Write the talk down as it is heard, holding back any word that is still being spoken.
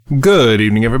Good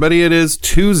evening, everybody. It is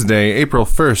Tuesday, April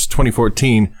 1st,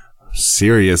 2014.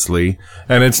 Seriously.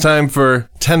 And it's time for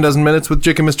 10 dozen minutes with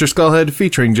Jick and Mr. Skullhead,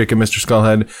 featuring Jick and Mr.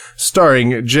 Skullhead,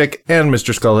 starring Jick and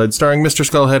Mr. Skullhead, starring Mr.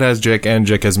 Skullhead as Jick and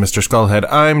Jick as Mr. Skullhead.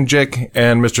 I'm Jick,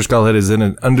 and Mr. Skullhead is in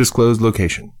an undisclosed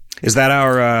location. Is that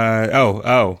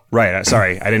our, right.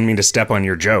 Sorry. I didn't mean to step on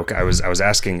your joke. I was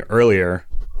asking earlier.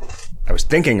 I was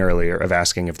thinking earlier of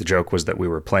asking if the joke was that we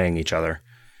were playing each other.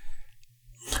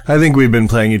 I think we've been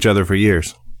playing each other for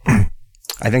years.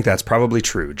 I think that's probably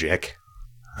true, Jick.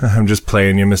 I'm just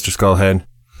playing you, Mr. Skullhead.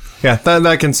 Yeah,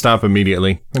 that can stop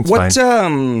immediately. It's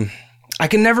fine. I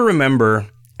can never remember,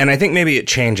 and I think maybe it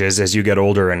changes as you get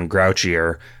older and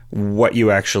grouchier, what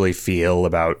you actually feel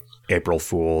about April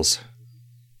Fools.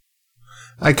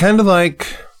 I kind of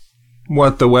like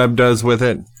what the web does with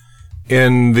it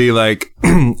in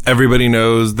the, everybody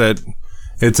knows that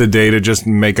it's a day to just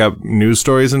make up news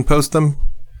stories and post them.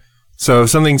 So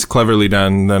if something's cleverly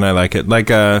done, then I like it.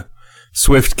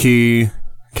 SwiftKey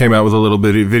came out with a little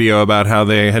bit of video about how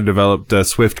they had developed a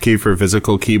SwiftKey for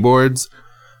physical keyboards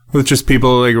with just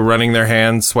people running their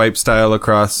hands swipe style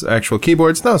across actual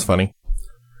keyboards. That was funny.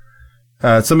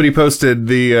 Somebody posted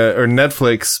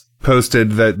Netflix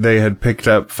posted that they had picked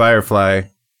up Firefly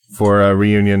for a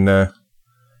reunion,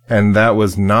 and that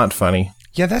was not funny.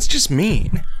 Yeah, that's just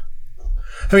mean.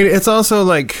 I mean, it's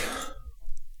also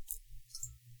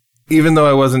even though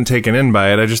I wasn't taken in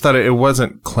by it, I just thought it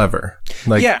wasn't clever.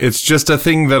 It's just a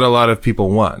thing that a lot of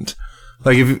people want.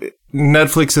 If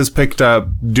Netflix has picked up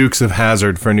Dukes of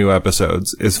Hazzard for new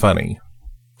episodes, is funny.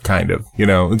 Kind of.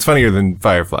 It's funnier than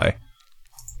Firefly.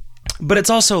 But it's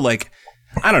also I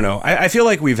don't know. I feel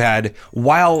like we've had,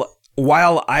 while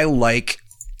I like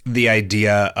the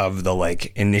idea of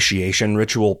the initiation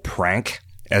ritual prank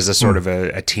as a sort of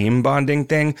a team bonding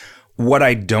thing, what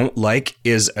I don't like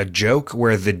is a joke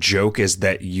where the joke is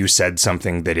that you said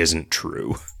something that isn't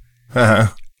true. Uh-huh.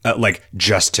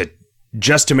 Just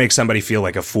to make somebody feel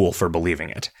like a fool for believing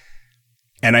it.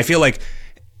 And I feel like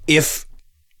if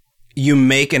you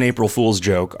make an April Fool's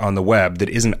joke on the web that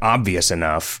isn't obvious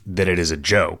enough that it is a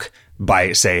joke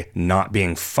by, say, not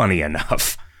being funny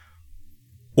enough,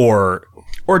 or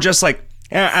just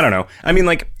I don't know. I mean,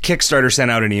 Kickstarter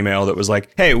sent out an email that was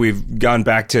hey, we've gone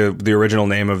back to the original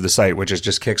name of the site, which is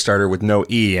just Kickstarter with no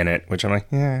E in it, which I'm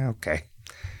yeah, okay.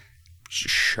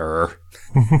 Sure.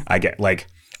 I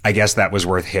guess that was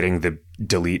worth hitting the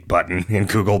delete button in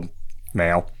Google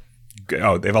Mail.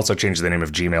 Oh, they've also changed the name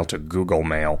of Gmail to Google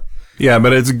Mail. Yeah,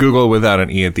 but it's Google without an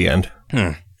E at the end.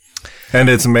 And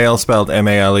it's mail spelled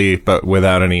M-A-L-E, but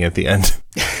without an E at the end.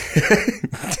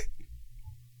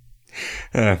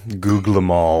 Google them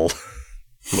all.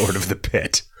 Lord of the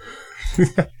Pit.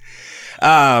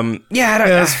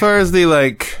 As far as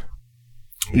the,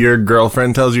 your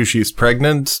girlfriend tells you she's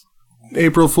pregnant,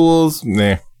 April Fools,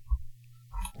 nah.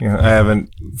 I haven't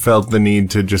felt the need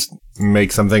to just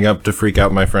make something up to freak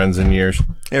out my friends in years.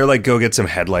 Or, go get some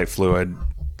headlight fluid.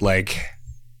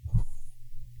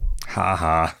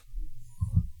 Ha.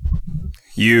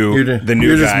 You're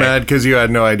just mad because you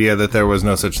had no idea that there was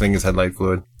no such thing as headlight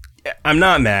fluid. I'm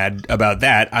not mad about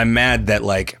that. I'm mad that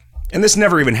and this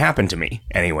never even happened to me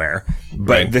anywhere.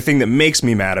 But right. The thing that makes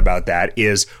me mad about that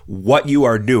is what you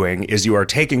are doing is you are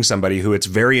taking somebody who it's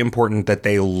very important that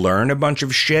they learn a bunch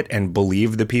of shit and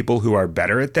believe the people who are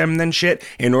better at them than shit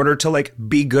in order to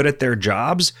be good at their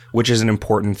jobs, which is an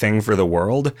important thing for the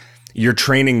world. You're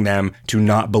training them to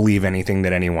not believe anything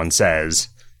that anyone says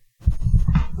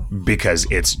because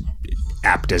it's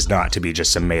apt as not to be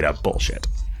just some made up bullshit.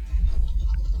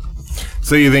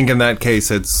 So you think in that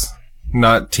case it's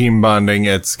not team bonding,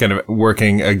 it's kind of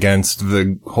working against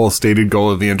the whole stated goal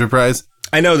of the enterprise?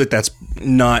 I know that that's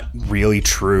not really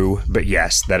true, but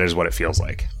yes, that is what it feels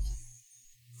like.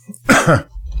 I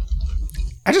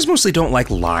just mostly don't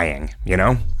like lying,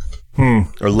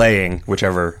 Or laying,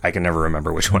 whichever. I can never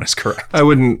remember which one is correct. I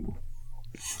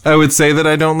would say that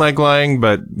I don't like lying,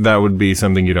 but that would be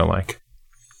something you don't like.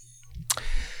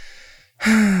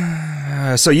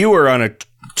 So you were on a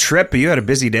trip. You had a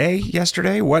busy day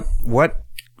yesterday.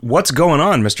 What's going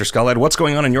on, Mr. Skullhead? What's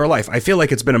going on in your life? I feel like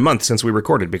it's been a month since we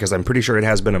recorded because I'm pretty sure it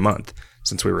has been a month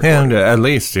since we recorded. And at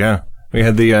least, yeah. We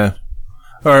had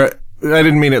or I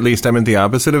didn't mean at least. I meant the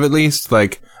opposite of at least.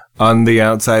 On the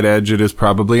outside edge, it is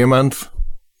probably a month.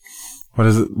 What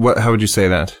is it? How would you say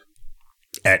that?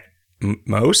 At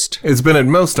most? It's been at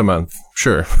most a month,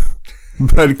 sure.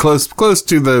 But close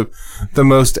to the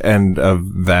most end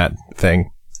of that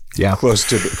thing. Yeah. Close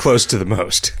to the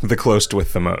most. The closed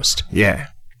with the most. Yeah.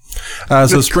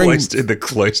 The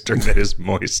cloister that is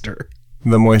moister.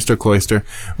 The Moister Cloister.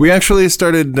 We actually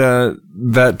started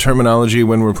that terminology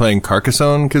when we're playing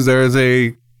Carcassonne, because there is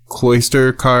a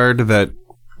Cloister card that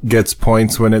gets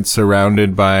points when it's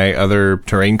surrounded by other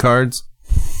terrain cards.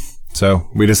 So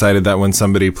we decided that when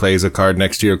somebody plays a card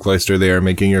next to your Cloister, they are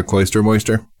making your Cloister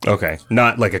moister. Okay.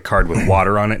 Not like a card with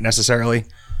water on it necessarily?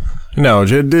 No,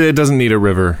 it doesn't need a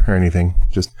river or anything.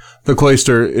 Just the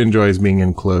Cloister enjoys being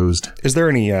enclosed. Is there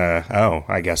any,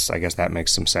 I guess that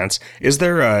makes some sense. Is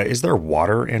there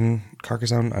water in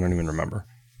Carcassonne? I don't even remember.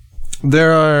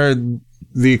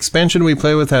 The expansion we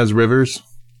play with has rivers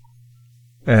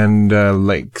and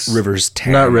lakes. Rivers,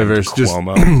 Tam, not rivers,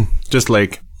 Cuomo. just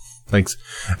lakes.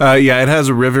 Yeah, it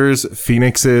has rivers,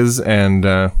 phoenixes, and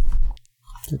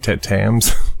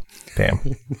Tams. Damn.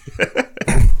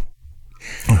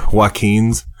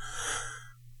 Joaquins.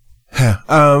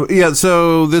 Yeah,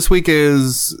 so this week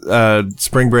is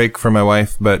spring break for my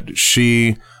wife, but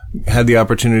she had the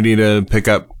opportunity to pick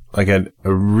up like a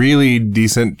really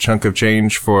decent chunk of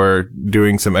change for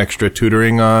doing some extra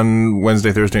tutoring on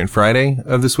Wednesday, Thursday, and Friday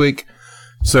of this week.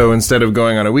 So instead of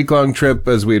going on a week-long trip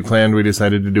as we had planned, we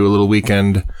decided to do a little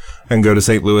weekend and go to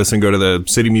St. Louis and go to the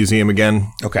City Museum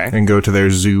again. Okay. And go to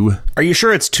their zoo. Are you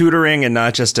sure it's tutoring and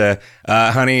not just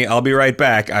honey, I'll be right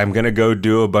back. I'm going to go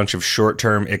do a bunch of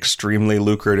short-term, extremely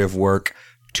lucrative work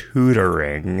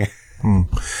tutoring?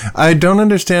 I don't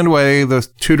understand why those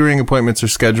tutoring appointments are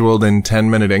scheduled in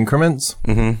 10-minute increments.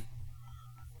 Mm-hmm.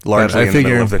 Largely in the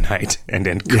middle of the night and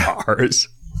in cars.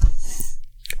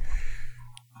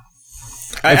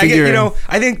 I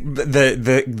think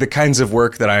the kinds of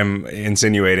work that I'm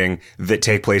insinuating that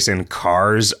take place in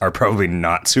cars are probably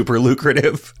not super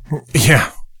lucrative.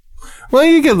 Yeah. Well,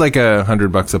 you get like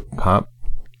 $100 a pop.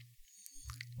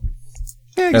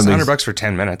 Yeah, it's $100 for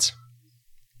 10 minutes.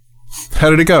 How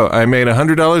did it go? I made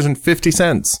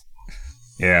 $100.50.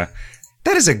 Yeah.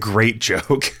 That is a great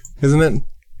joke. Isn't it?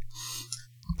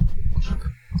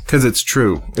 Because it's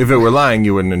true. If it were lying,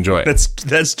 you wouldn't enjoy it.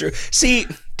 That's true. See,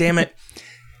 damn it.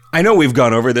 I know we've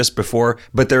gone over this before,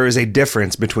 but there is a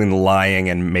difference between lying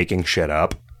and making shit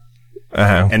up.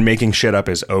 Uh-huh. And making shit up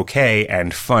is okay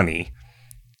and funny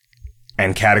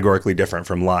and categorically different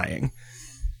from lying.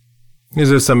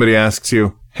 As if somebody asks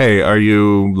you, hey, are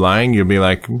you lying? You'll be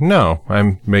like, no,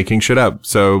 I'm making shit up.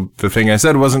 So the thing I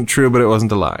said wasn't true, but it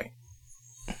wasn't a lie.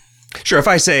 Sure, if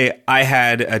I say I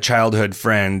had a childhood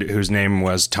friend whose name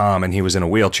was Tom and he was in a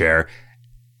wheelchair,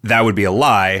 that would be a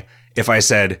lie. If I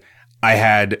said I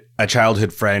had a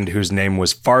childhood friend whose name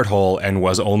was Farthole and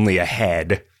was only a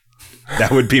head,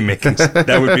 that would be making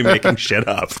shit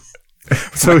up.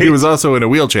 So right? He was also in a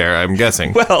wheelchair, I'm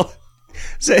guessing. Well,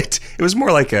 it was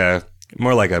more like a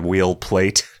wheel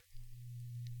plate.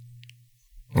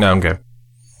 No, okay.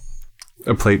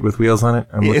 A plate with wheels on it?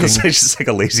 It was just like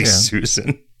a Lazy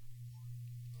Susan.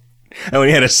 And when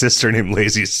he had a sister named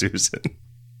Lazy Susan,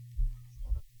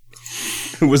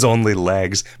 who was only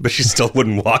legs, but she still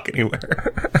wouldn't walk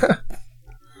anywhere.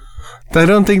 I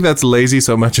don't think that's lazy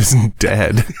so much as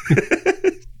dead.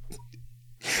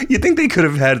 You'd think they could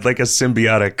have had like a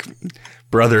symbiotic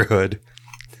brotherhood.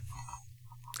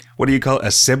 What do you call it?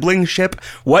 A sibling-ship?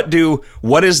 What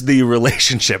is the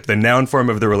relationship, the noun form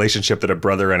of the relationship that a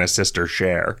brother and a sister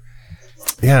share?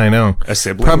 Yeah, I know. A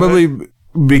sibling? Probably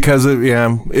because of,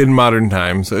 in modern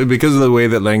times, because of the way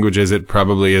that language is, it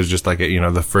probably is just like,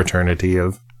 the fraternity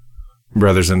of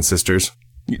brothers and sisters.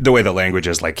 The way that language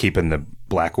is like keeping the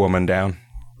black woman down?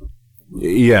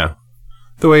 Yeah.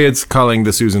 The way it's calling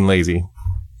the Susan lazy.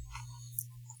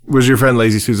 Was your friend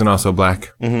Lazy Susan also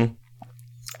black? Mm-hmm.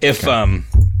 If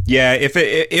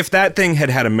that thing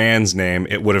had a man's name,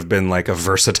 it would have been like a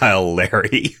versatile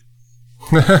Larry.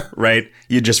 Right?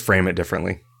 You'd just frame it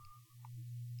differently.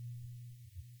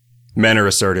 Men are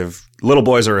assertive. Little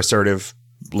boys are assertive.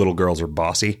 Little girls are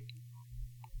bossy.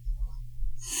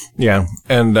 Yeah.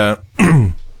 And, no,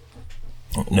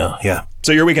 yeah.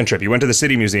 So your weekend trip, you went to the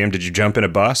City Museum. Did you jump in a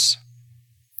bus?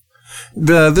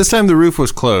 This time the roof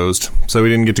was closed, so we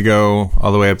didn't get to go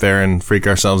all the way up there and freak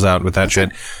ourselves out with that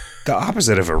shit. The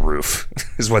opposite of a roof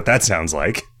is what that sounds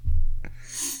like.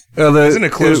 Isn't a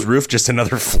closed roof just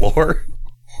another floor?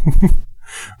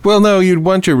 Well, no, you'd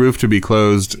want your roof to be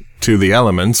closed to the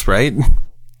elements, right?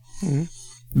 Mm-hmm.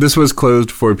 This was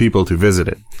closed for people to visit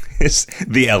it. Is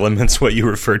the elements what you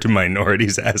refer to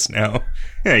minorities as now?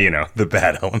 Yeah, the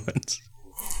bad elements.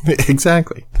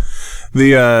 Exactly.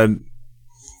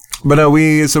 But no,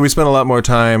 we spent a lot more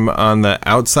time on the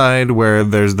outside where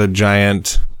there's the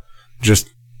giant, just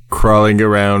crawling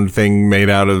around thing made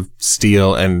out of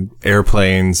steel and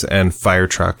airplanes and fire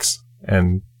trucks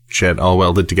and shit all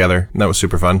welded together. And that was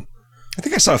super fun. I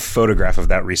think I saw a photograph of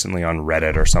that recently on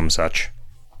Reddit or some such.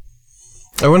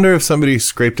 I wonder if somebody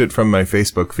scraped it from my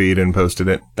Facebook feed and posted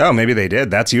it. Oh, maybe they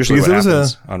did. That's usually what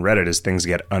happens on Reddit is things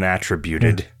get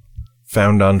unattributed.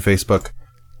 Found on Facebook.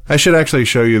 I should actually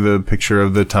show you the picture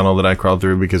of the tunnel that I crawled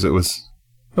through because it was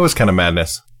kind of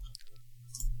madness.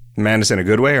 Madness in a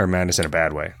good way or madness in a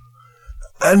bad way?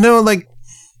 No,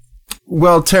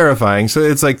 well, terrifying. So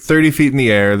it's 30 feet in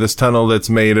the air, this tunnel that's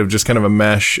made of just kind of a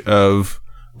mesh of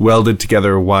welded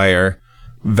together wire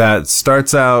that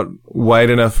starts out wide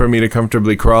enough for me to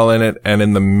comfortably crawl in it, and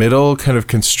in the middle kind of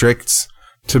constricts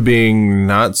to being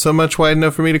not so much wide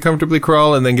enough for me to comfortably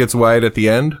crawl, and then gets wide at the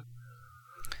end.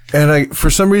 And for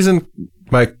some reason,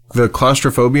 the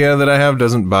claustrophobia that I have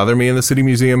doesn't bother me in the City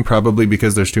Museum, probably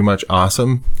because there's too much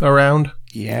awesome around.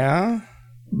 Yeah.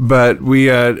 But we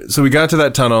got to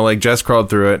that tunnel, Jess crawled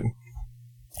through it,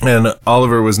 and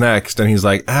Oliver was next, and he's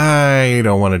like, I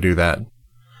don't want to do that.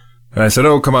 And I said,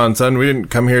 oh, come on, son, we didn't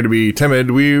come here to be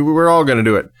timid, we're all going to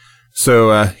do it.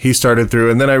 So, he started through,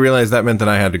 and then I realized that meant that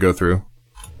I had to go through.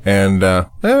 And, I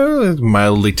was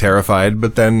mildly terrified,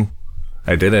 but then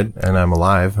I did it, and I'm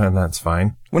alive, and that's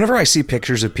fine. Whenever I see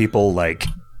pictures of people,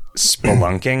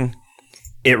 spelunking,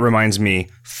 it reminds me,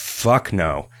 fuck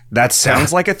no. That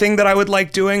sounds like a thing that I would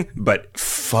like doing, but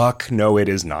fuck no, it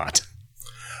is not.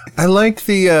 I like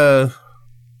the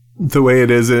way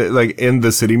it is, in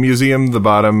the City Museum, the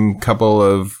bottom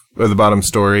the bottom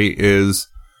story is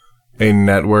a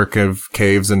network of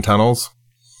caves and tunnels.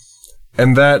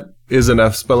 And that is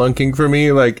enough spelunking for me.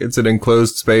 It's an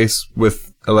enclosed space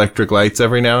with electric lights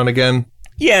every now and again.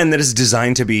 Yeah, and that is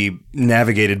designed to be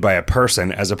navigated by a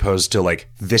person as opposed to,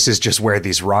 this is just where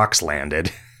these rocks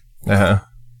landed. Uh-huh.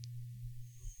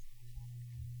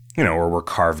 Or were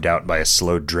carved out by a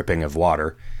slow dripping of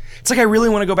water. It's I really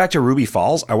want to go back to Ruby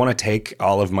Falls. I want to take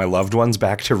all of my loved ones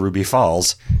back to Ruby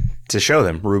Falls to show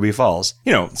them Ruby Falls.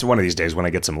 It's one of these days when I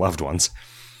get some loved ones.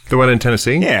 The one in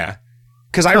Tennessee? Yeah.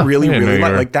 Because I really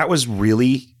like that was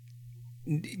really,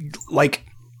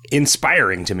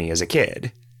 inspiring to me as a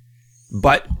kid.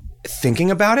 But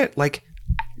thinking about it,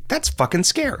 that's fucking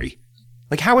scary.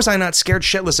 How was I not scared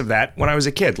shitless of that when I was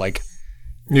a kid?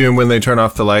 When they turn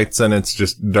off the lights and it's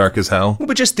just dark as hell.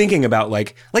 But just thinking about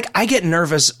I get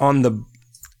nervous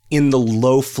in the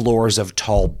low floors of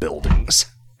tall buildings,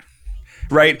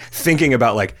 right? Thinking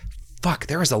about fuck,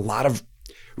 there is a lot of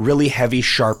really heavy,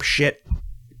 sharp shit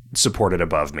supported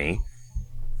above me.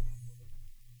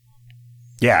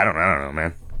 Yeah, I don't know,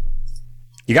 man.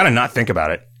 You got to not think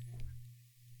about it.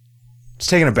 I was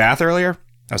taking a bath earlier.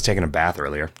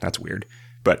 That's weird.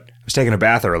 But I was taking a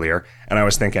bath earlier and I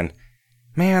was thinking,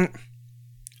 man,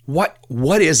 what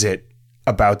is it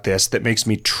about this that makes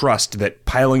me trust that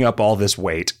piling up all this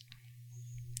weight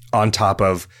on top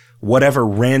of whatever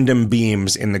random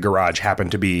beams in the garage happen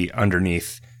to be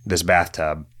underneath this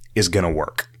bathtub is going to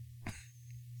work?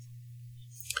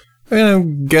 And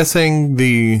I'm guessing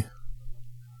the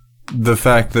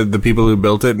fact that the people who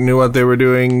built it knew what they were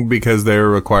doing because they were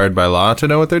required by law to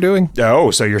know what they're doing.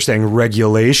 Oh, so you're saying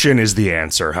regulation is the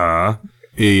answer, huh?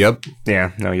 Yep.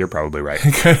 Yeah, no, you're probably right.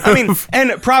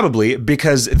 And probably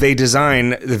because they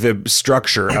design the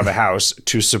structure of a house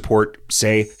to support,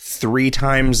 say, 3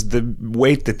 times the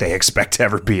weight that they expect to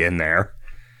ever be in there.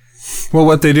 Well,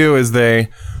 what they do is they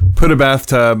put a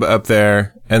bathtub up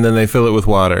there and then they fill it with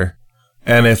water.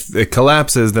 And if it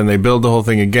collapses, then they build the whole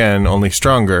thing again, only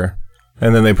stronger.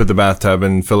 And then they put the bathtub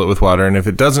and fill it with water. And if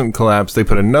it doesn't collapse, they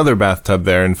put another bathtub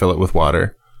there and fill it with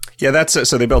water. Yeah, that's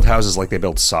so they build houses like they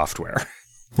build software.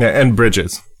 Yeah, and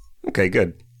bridges. Okay,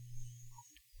 good.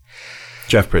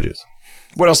 Jeff Bridges.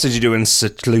 What else did you do in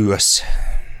St. Louis?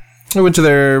 I went to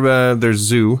their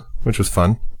zoo, which was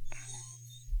fun.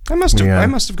 I must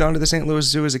have gone to the St. Louis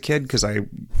Zoo as a kid because I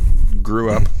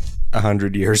grew up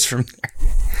 100 years from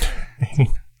there.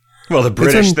 Well,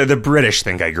 the British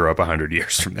think I grew up 100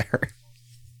 years from there.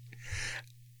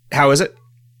 How is it?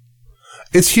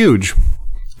 It's huge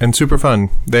and super fun.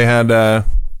 They had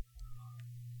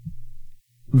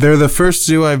they're the first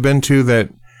zoo I've been to that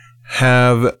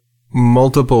have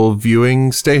multiple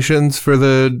viewing stations for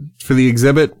the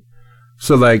exhibit.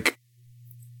 So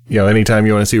anytime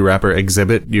you want to see Rapper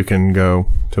exhibit, you can go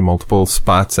to multiple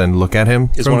spots and look at him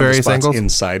from various angles.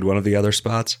 Inside one of the other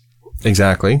spots?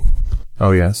 Exactly.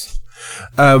 Oh, yes.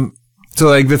 So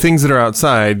the things that are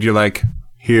outside, you're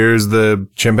here's the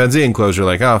chimpanzee enclosure.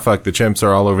 Oh, fuck, the chimps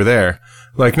are all over there.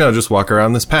 No, just walk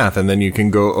around this path and then you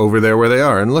can go over there where they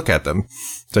are and look at them.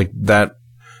 It's that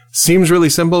seems really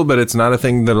simple, but it's not a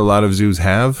thing that a lot of zoos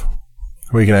have.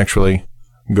 Where you can actually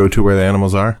go to where the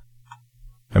animals are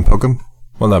and poke them.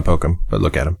 Well, not poke them, but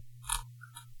look at them.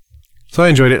 So I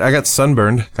enjoyed it. I got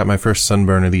sunburned. Got my first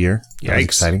sunburn of the year. That was Yikes.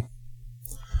 exciting.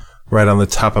 Right on the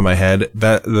top of my head.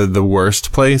 That the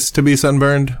worst place to be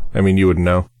sunburned. I mean, you wouldn't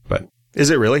know, but Is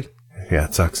it really? yeah,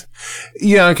 it sucks.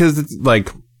 Yeah, because it's like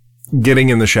getting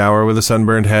in the shower with a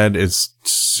sunburned head is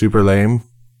super lame.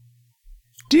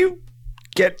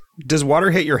 Does water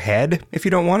hit your head if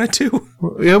you don't want it to?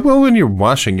 Yeah, well, when you're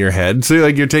washing your head, so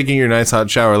like you're taking your nice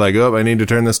hot shower, like, oh, I need to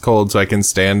turn this cold so I can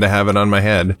stand to have it on my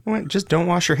head. Well, just don't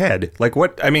wash your head. Like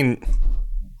what? I mean,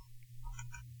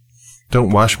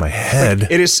 Don't wash my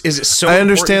head. is it so? I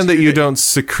understand that important to you don't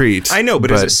secrete. I know,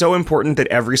 but is it so important that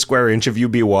every square inch of you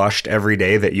be washed every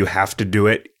day that you have to do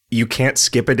it? You can't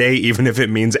skip a day, even if it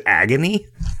means agony.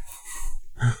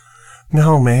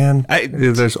 No, man.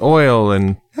 There's oil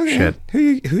and shit. Who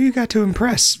you got to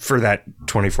impress for that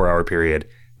 24-hour period?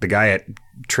 The guy at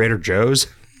Trader Joe's?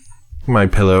 My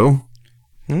pillow.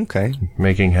 Okay.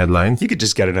 Making headlines. You could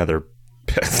just get another...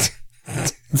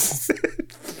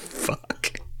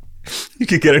 Fuck. You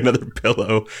could get another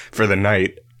pillow for the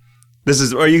night.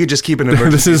 Or you could just keep an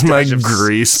emergency This is my stash of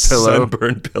grease pillow.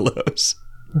 Sunburned pillows.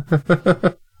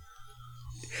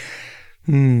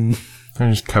 I'm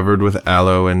just covered with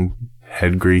aloe and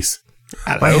head grease.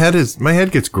 Aloe? My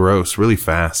head gets gross really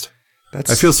fast. That's...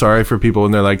 I feel sorry for people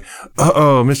when they're like,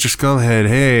 "Oh, Mr. Skullhead,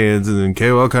 hey,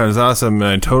 KoL Podcast is awesome, and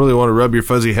I totally want to rub your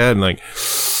fuzzy head." And like,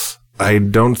 I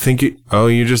don't think you. Oh,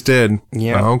 you just did.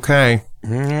 Yeah. Okay.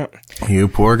 Yeah. You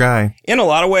poor guy. In a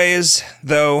lot of ways,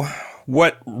 though,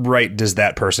 what right does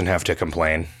that person have to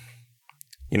complain?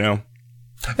 You know?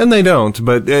 And they don't,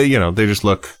 but they just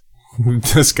look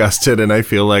disgusted, and I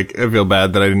feel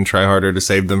bad that I didn't try harder to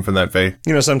save them from that fate.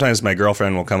 You know, sometimes my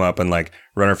girlfriend will come up and like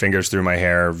run her fingers through my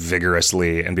hair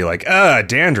vigorously and be like,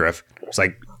 dandruff. It's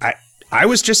like, I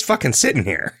was just fucking sitting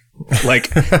here. Like,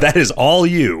 that is all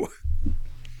you.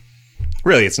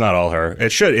 Really, it's not all her.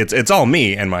 It's all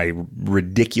me and my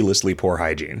ridiculously poor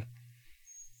hygiene.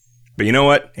 But you know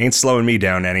what? Ain't slowing me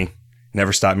down any.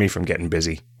 Never stopped me from getting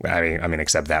busy. I mean,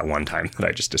 except that one time that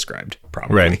I just described,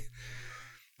 probably. Right.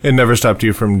 It never stopped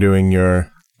you from doing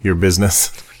your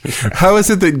business. How is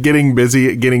it that getting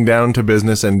busy, getting down to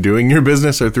business, and doing your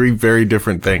business are three very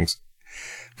different things?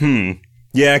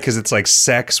 Yeah, because it's like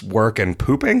sex, work, and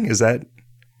pooping. Is that?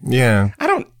 Yeah.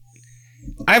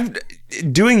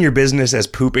 Doing your business as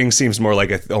pooping seems more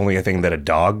like only a thing that a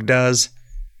dog does.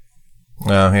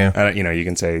 Oh, yeah. You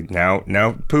can say, now,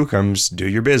 pookums, do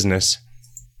your business.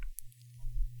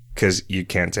 Because you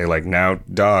can't say, like, now,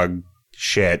 dog,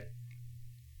 shit.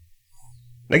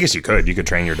 I guess you could. You could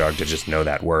train your dog to just know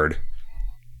that word.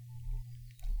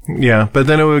 Yeah, but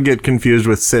then it would get confused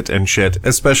with sit and shit,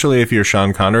 especially if you're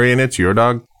Sean Connery and it's your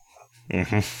dog.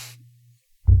 Mm-hmm.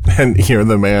 And you're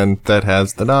the man that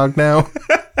has the dog now.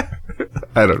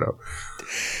 I don't know.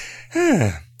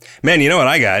 Man, you know what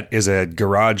I got is a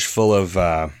garage full of,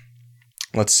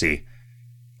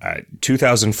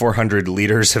 2,400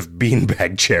 liters of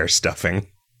beanbag chair stuffing.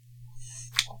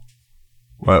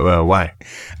 Well, why?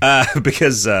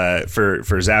 Because for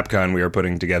ZapCon, we are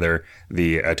putting together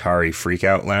the Atari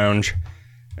Freakout Lounge,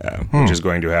 which is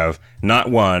going to have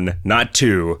not 1, not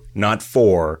 2, not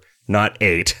 4, not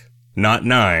 8, not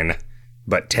 9,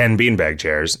 but 10 beanbag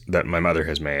chairs that my mother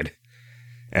has made.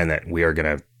 And that we are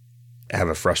going to have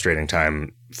a frustrating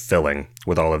time filling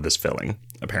with all of this filling,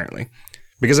 apparently.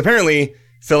 Because apparently,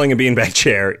 filling a beanbag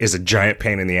chair is a giant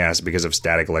pain in the ass because of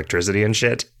static electricity and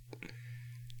shit.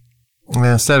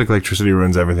 Yeah, static electricity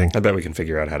ruins everything. I bet we can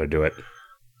figure out how to do it.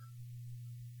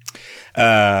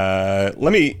 I'm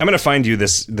going to find you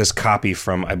this copy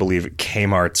from, I believe,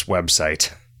 Kmart's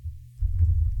website.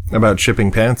 About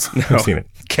shipping pants? No. I've seen it.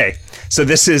 Okay, so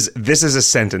this is a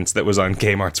sentence that was on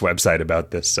Kmart's website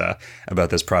about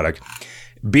this product.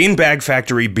 Beanbag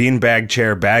Factory beanbag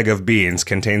chair bag of beans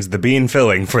contains the bean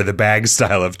filling for the bag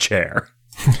style of chair.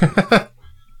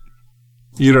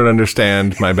 You don't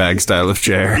understand my bag style of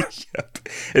chair. Yep.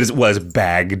 It was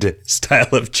bagged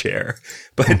style of chair,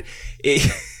 but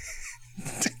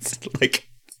it's like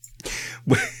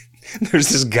there's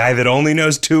this guy that only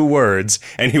knows 2 words,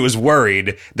 and he was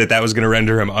worried that was going to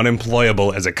render him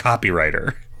unemployable as a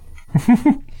copywriter.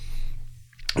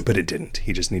 But it didn't.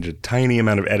 He just needed a tiny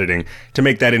amount of editing to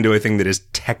make that into a thing that is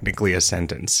technically a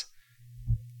sentence.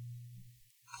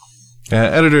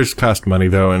 Editors cost money,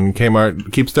 though, and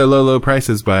Kmart keeps their low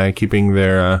prices by keeping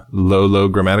their low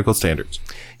grammatical standards.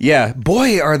 Yeah,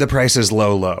 boy, are the prices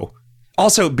low.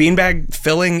 Also, beanbag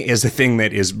filling is a thing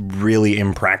that is really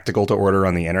impractical to order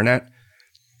on the internet.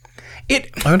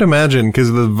 I would imagine, because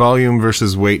of the volume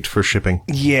versus weight for shipping.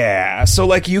 Yeah, so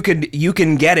like you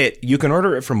can get it, you can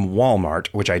order it from Walmart,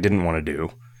 which I didn't want to do.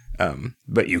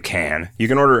 But you can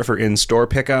order it for in-store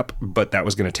pickup, but that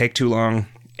was going to take too long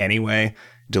anyway.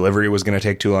 Delivery was going to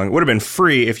take too long. It would have been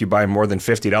free if you buy more than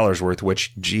 $50 worth,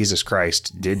 which, Jesus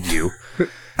Christ, did you?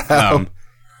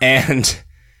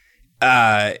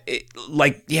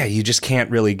 You just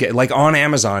can't really get, like, on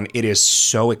Amazon, it is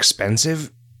so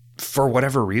expensive for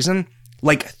whatever reason,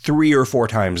 like 3 or 4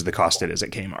 times the cost it is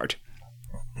at Kmart.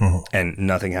 And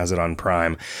nothing has it on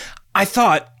Prime. I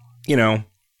thought,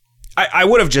 I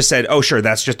would have just said, oh, sure,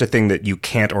 that's just a thing that you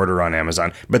can't order on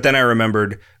Amazon. But then I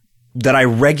remembered that I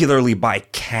regularly buy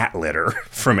cat litter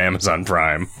from Amazon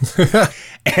Prime.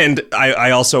 And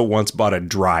I also once bought a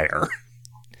dryer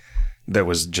that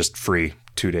was just free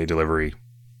 2-day delivery.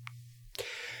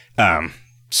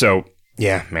 So,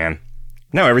 yeah, man.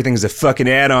 Now everything's a fucking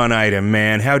add-on item,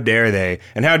 man. How dare they?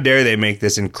 And how dare they make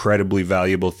this incredibly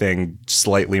valuable thing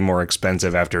slightly more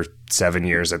expensive after 7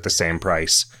 years at the same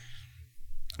price?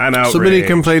 I'm outraged. Somebody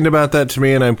complained about that to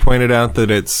me, and I pointed out that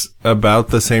it's about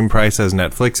the same price as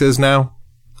Netflix is now.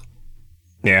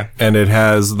 Yeah. And it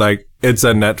has, it's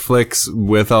a Netflix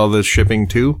with all the shipping,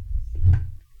 too.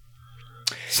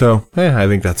 So, I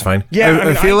think that's fine. Yeah,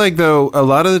 I feel like, though, a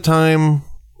lot of the time...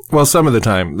 Well, some of the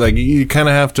time, you kind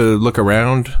of have to look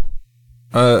around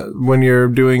when you're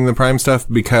doing the Prime stuff,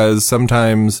 because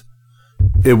sometimes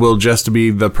it will just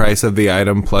be the price of the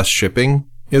item plus shipping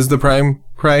is the Prime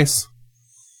price.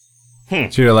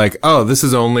 So you're like, oh, this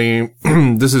is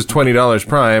 $20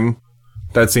 Prime.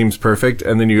 That seems perfect.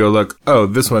 And then you go look, oh,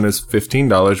 this one is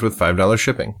 $15 with $5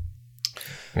 shipping.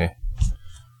 Yeah.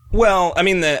 Well, I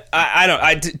mean,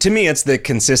 to me, it's the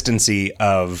consistency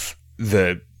of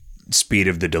the speed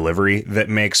of the delivery that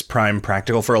makes Prime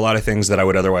practical for a lot of things that I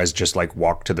would otherwise just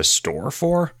walk to the store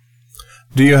for.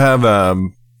 Do you have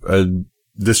a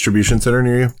distribution center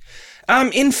near you?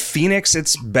 In Phoenix,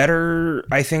 it's better,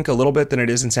 I think, a little bit than it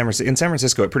is in San Francisco. In San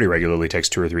Francisco, it pretty regularly takes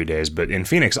 2 or 3 days, but in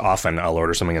Phoenix, often I'll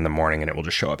order something in the morning and it will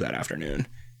just show up that afternoon,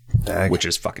 which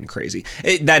is fucking crazy.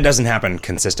 That doesn't happen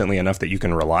consistently enough that you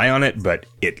can rely on it, but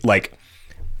it's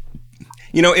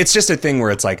just a thing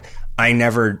where it's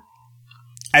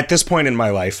at this point in my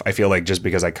life, I feel like just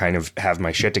because I kind of have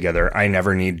my shit together, I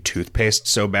never need toothpaste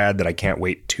so bad that I can't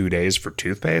wait 2 days for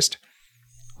toothpaste.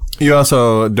 You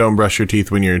also don't brush your teeth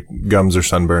when your gums are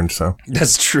sunburned, so.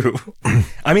 That's true.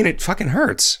 I mean, it fucking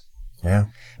hurts. Yeah.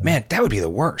 Man, that would be the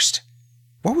worst.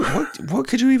 What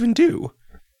could you even do?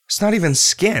 It's not even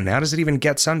skin. How does it even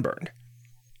get sunburned?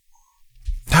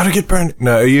 How to get burned?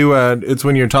 No, it's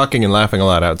when you're talking and laughing a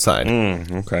lot outside.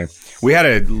 Okay. We had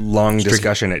a long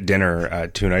discussion at dinner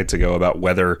 2 nights ago about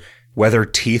whether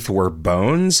teeth were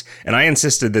bones, and I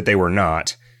insisted that they were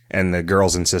not, and the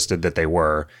girls insisted that they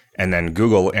were, and then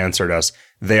Google answered us,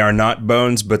 they are not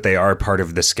bones, but they are part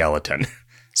of the skeleton.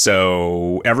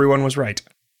 So everyone was right.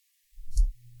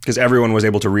 Because everyone was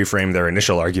able to reframe their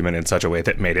initial argument in such a way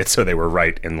that made it so they were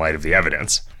right in light of the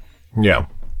evidence. Yeah.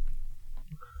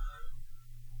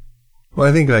 Well,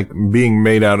 I think being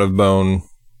made out of bone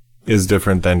is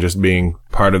different than just being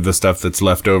part of the stuff that's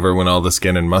left over when all the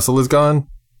skin and muscle is gone.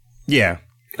 Yeah.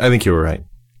 I think you were right.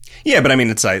 Yeah, but I mean,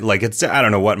 it's I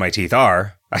don't know what my teeth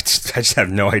are. I just have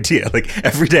no idea.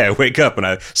 Every day I wake up and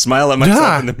I smile at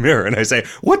myself in the mirror and I say,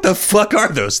 what the fuck are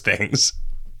those things?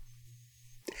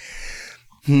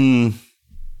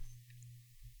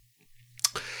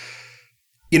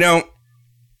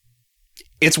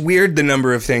 It's weird the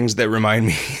number of things that remind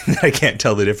me that I can't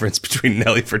tell the difference between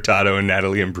Nelly Furtado and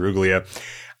Natalie Imbruglia.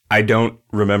 I don't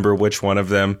remember which one of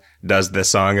them does the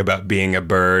song about being a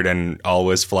bird and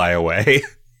always fly away.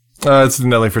 It's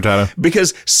Nelly Furtado.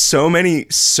 Because so many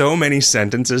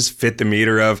sentences fit the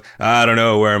meter of, I don't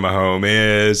know where my home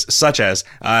is, such as,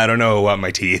 I don't know what my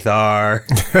teeth are,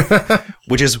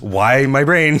 which is why my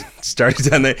brain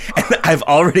started on that. And I've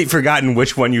already forgotten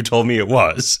which one you told me it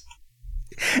was.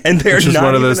 And they're just not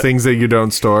one of those things that you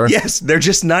don't store. Yes, they're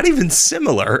just not even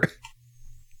similar.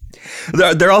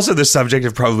 They're also the subject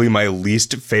of probably my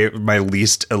least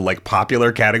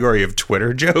popular category of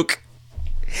Twitter joke,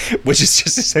 which is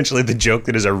just essentially the joke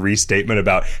that is a restatement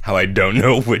about how I don't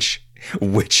know which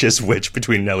is which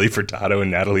between Nelly Furtado and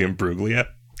Natalie Imbruglia.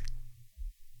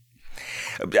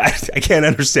 I can't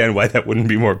understand why that wouldn't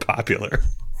be more popular.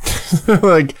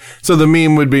 So the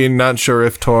meme would be not sure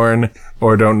if torn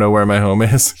or don't know where my home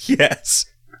is. Yes.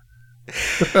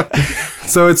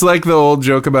 So it's like the old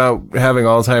joke about having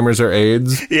Alzheimer's or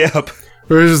AIDS. Yep.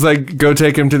 Where it's just go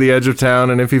take him to the edge of town,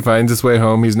 and if he finds his way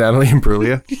home, he's Natalie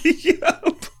Imbruglia.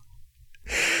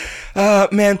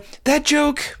 Yep. Man, that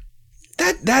joke,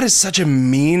 that is such a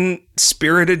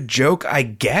mean-spirited joke, I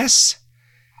guess.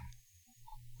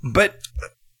 But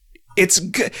It's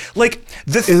good. Like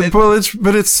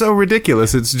but it's so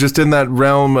ridiculous. It's just in that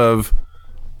realm of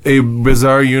a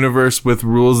bizarre universe with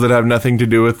rules that have nothing to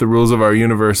do with the rules of our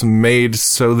universe, made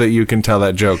so that you can tell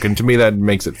that joke. And to me, that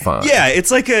makes it fun. Yeah, it's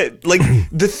like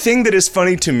the thing that is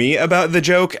funny to me about the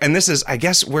joke, and this is, I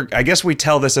guess we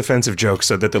tell this offensive joke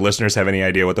so that the listeners have any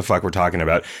idea what the fuck we're talking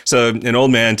about. So an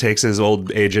old man takes his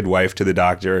old aged wife to the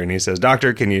doctor, and he says,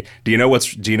 "Doctor, do you know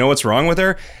what's wrong with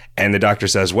her?" And the doctor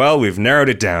says, "Well, we've narrowed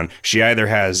it down. She either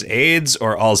has AIDS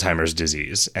or Alzheimer's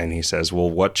disease." And he says, "Well,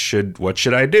 what should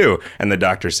I do?" And the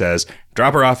doctor says,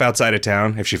 "Drop her off outside of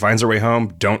town. If she finds her way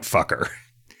home, don't fuck her."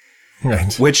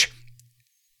 Right. Which,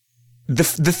 the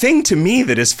thing to me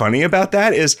that is funny about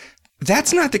that is,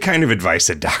 that's not the kind of advice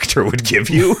a doctor would give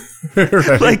you.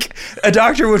 Right. Like, a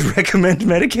doctor would recommend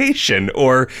medication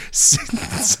or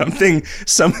something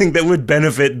that would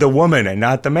benefit the woman and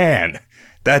not the man.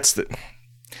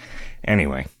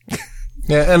 Anyway.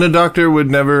 Yeah, and a doctor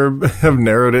would never have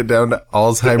narrowed it down to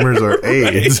Alzheimer's or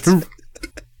AIDS.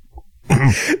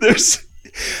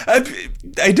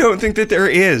 I don't think that there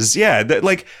is. Yeah,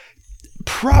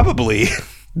 probably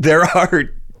there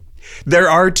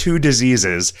are two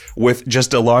diseases with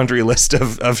just a laundry list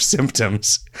of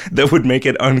symptoms that would make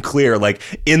it unclear, like,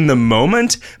 in the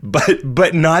moment,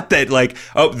 but not that, like,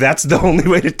 oh, that's the only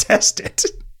way to test it.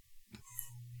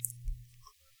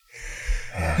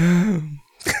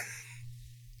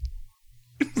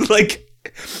 Like,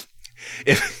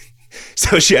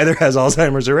 so she either has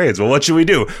Alzheimer's or AIDS. Well, what should we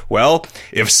do? Well,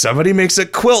 if somebody makes a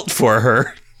quilt for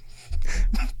her,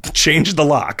 change the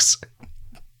locks.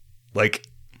 Like,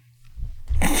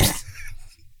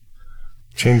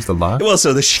 change the lock? Well,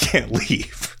 so that she can't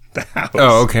leave the house.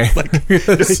 Oh, okay. Like,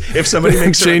 if somebody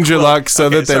makes her change your locks so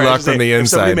that they lock from the inside. If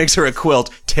somebody makes her a quilt,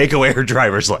 take away her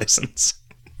driver's license.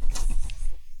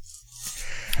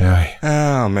 Aye.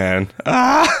 Oh, man.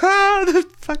 The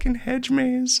fucking hedge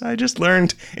maze. I just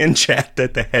learned in chat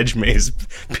that the hedge maze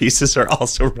pieces are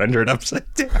also rendered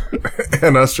upside down.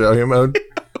 In Australia mode.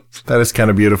 That is kind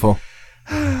of beautiful.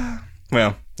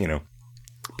 Well, you know,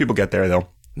 people get there,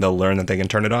 they'll learn that they can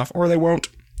turn it off, or they won't.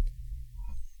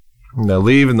 They'll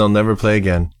leave and they'll never play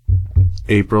again.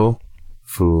 April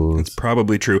Fools. It's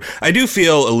probably true. I do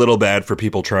feel a little bad for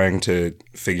people trying to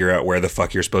figure out where the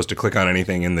fuck you're supposed to click on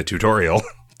anything in the tutorial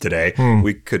today.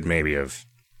 We could maybe have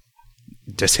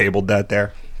disabled that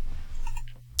there.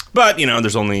 But, you know,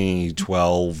 there's only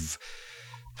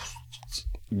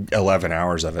 11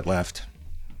 hours of it left.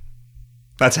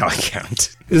 That's how I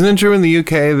count. Isn't it true in the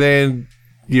UK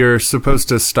you're supposed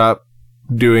to stop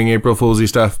doing April Foolsy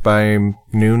stuff by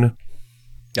noon?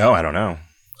 Oh, I don't know.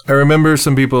 I remember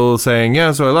some people saying,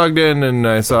 yeah, so I logged in and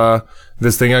I saw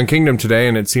this thing on Kingdom today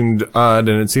and it seemed odd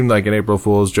and it seemed like an April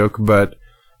Fool's joke, but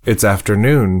it's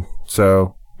afternoon,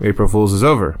 so April Fool's is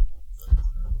over.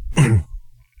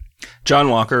 John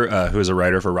Walker, who is a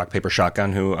writer for Rock Paper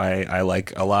Shotgun, who I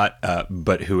like a lot,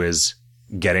 but who is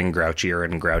getting grouchier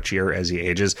and grouchier as he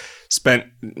ages, spent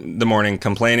the morning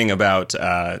complaining about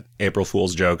April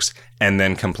Fool's jokes and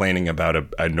then complaining about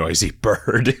a noisy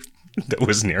bird that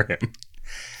was near him.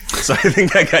 So I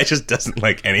think that guy just doesn't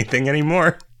like anything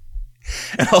anymore.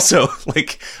 And also,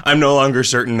 like, I'm no longer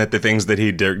certain that the things that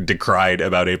he decried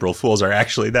about April Fools are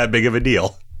actually that big of a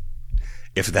deal.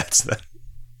 If that's the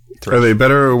threat. Are they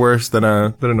better or worse than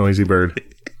a noisy bird?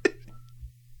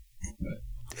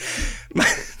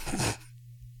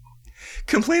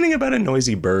 Complaining about a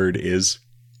noisy bird is,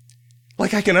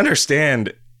 like, I can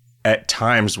understand at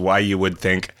times why you would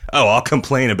think, oh, I'll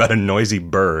complain about a noisy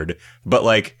bird. But,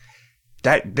 like,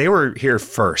 that they were here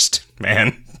first,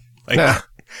 man. Like, yeah.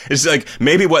 It's like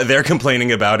maybe what they're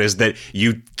complaining about is that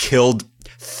you killed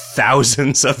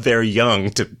thousands of their young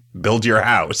to build your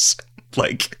house.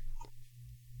 Like,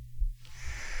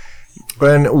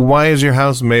 and why is your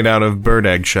house made out of bird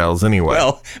egg shells anyway?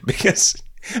 Well, because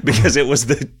it was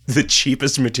the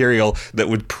cheapest material that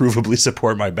would provably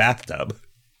support my bathtub.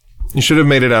 You should have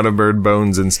made it out of bird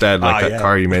bones instead, like that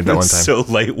car you made that one time. So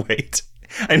lightweight.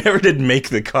 I never did make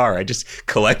the car. I just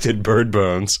collected bird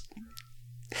bones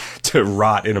to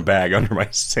rot in a bag under my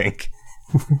sink.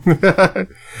 Oh,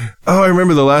 I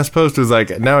remember the last post was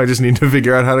like, now I just need to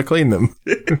figure out how to clean them.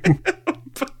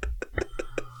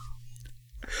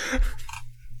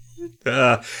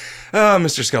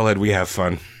 Mr. Skullhead, we have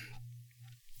fun.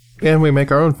 And we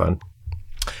make our own fun.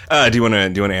 Do you want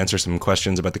to answer some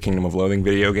questions about the Kingdom of Loathing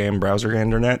video game browser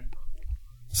internet?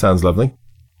 Sounds lovely.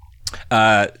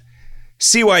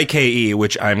 CYKE,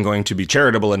 which I'm going to be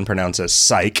charitable and pronounce as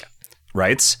Psych,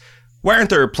 writes, why aren't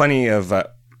there plenty of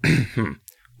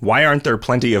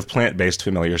plant-based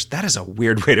familiars? That is a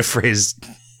weird way to phrase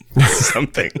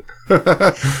something.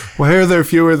 Why are there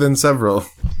fewer than several?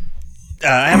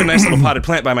 I have a nice little potted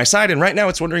plant by my side, and right now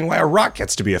it's wondering why a rock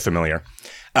gets to be a familiar.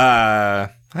 I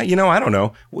don't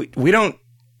know.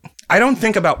 I don't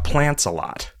think about plants a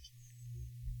lot.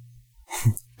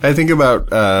 I think about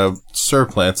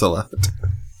surplants a lot.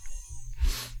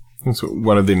 It's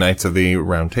one of the Knights of the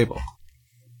Round Table.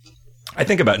 I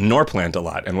think about Norplant a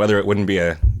lot, and whether it wouldn't be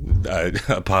a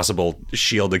possible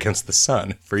shield against the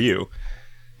sun for you.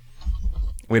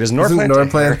 Wait, is Norplant?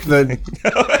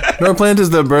 Norplant is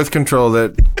the birth control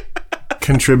that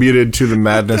contributed to the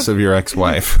madness of your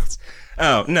ex-wife.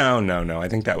 Oh, no. I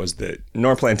think that was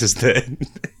Norplant is the...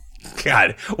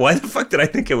 God, why the fuck did I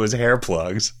think it was hair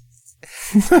plugs?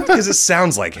 Because it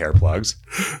sounds like hair plugs.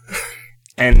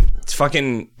 And it's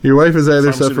fucking... Your wife is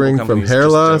either suffering from hair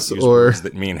loss or...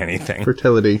 that mean anything.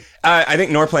 Fertility. I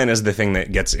think Norplant is the thing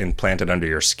that gets implanted under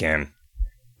your skin.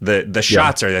 The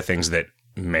shots are the things that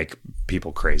make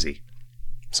people crazy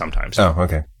sometimes. Oh,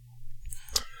 okay.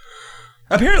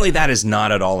 Apparently that is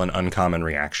not at all an uncommon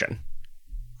reaction.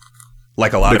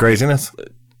 Like a lot of craziness.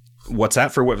 What's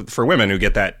that for women who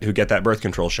get that birth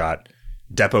control shot?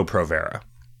 Depo-Provera.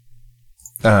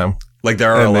 Like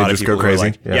there are a lot of people who are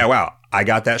like, yeah, wow, I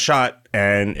got that shot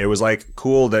and it was like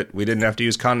cool that we didn't have to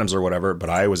use condoms or whatever, but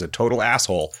I was a total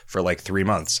asshole for like 3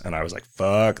 months and I was like,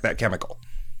 fuck that chemical.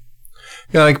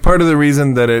 Yeah, like part of the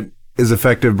reason that it is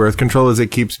effective birth control is it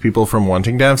keeps people from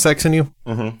wanting to have sex in you.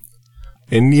 Mm-hmm.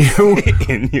 In you?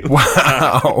 In you.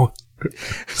 Wow.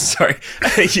 Sorry,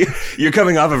 you're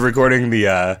coming off of recording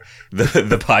the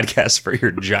podcast for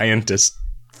your giantest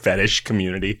fetish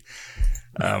community.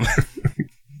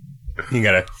 You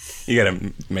gotta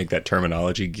make that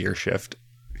terminology gear shift.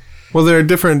 Well, there are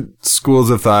different schools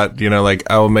of thought. Like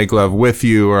I'll make love with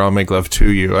you or I'll make love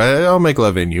to you. I'll make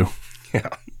love in you. Yeah,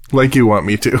 like you want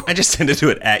me to. I just tend to do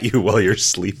it at you while you're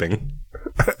sleeping.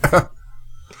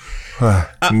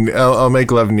 I'll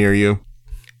make love near you.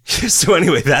 So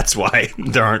anyway, that's why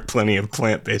there aren't plenty of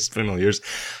plant-based familiars.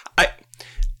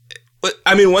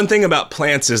 I mean, one thing about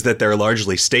plants is that they're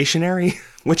largely stationary,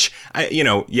 which,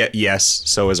 yes,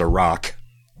 so is a rock.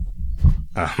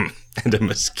 And a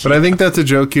mosquito. But I think that's a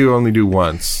joke you only do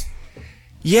once.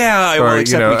 Yeah, or,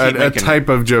 a type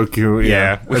of joke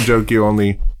a joke you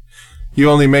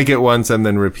only make it once and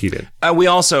then repeat it. We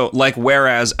also,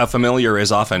 whereas a familiar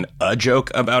is often a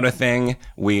joke about a thing,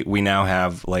 we now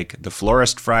have, the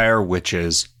Florist Friar, which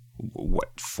is,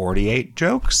 48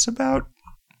 jokes about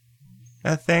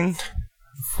a thing?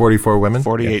 44 women?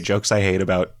 48 jokes I hate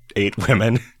about 8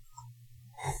 women.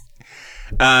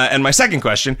 And my second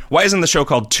question, why isn't the show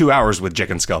called 2 Hours with Jick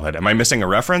and Skullhead? Am I missing a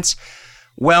reference?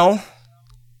 Well,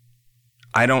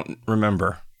 I don't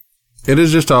remember. It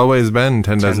has just always been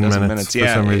 10 dozen minutes for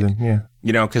some reason. Yeah.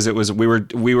 Because it was we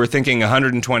were thinking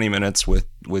 120 minutes with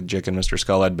Jick and Mr.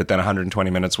 Skullhead, but then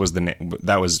 120 minutes was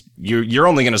you're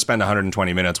only going to spend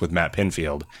 120 minutes with Matt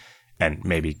Pinfield and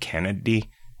maybe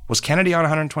Kennedy. Was Kennedy on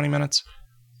 120 minutes?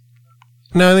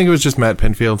 No, I think it was just Matt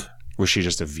Pinfield. Was she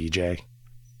just a VJ?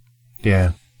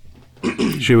 Yeah.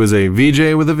 She was a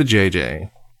VJ with a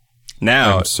VJJ.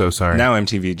 Now, I'm so sorry. Now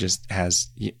MTV just has...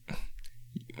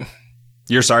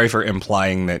 You're sorry for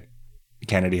implying that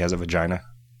Kennedy has a vagina?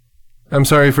 I'm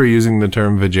sorry for using the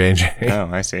term VJJ. Oh,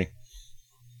 I see.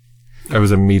 I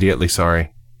was immediately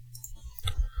sorry.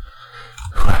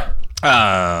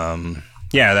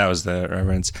 Yeah, that was the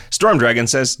reference. Storm Dragon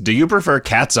says, do you prefer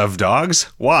cats of dogs?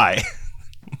 Why?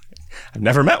 I've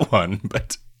never met one,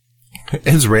 but...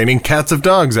 It's raining cats of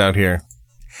dogs out here.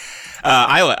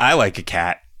 I like a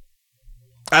cat.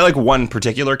 I like one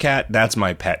particular cat. That's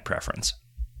my pet preference.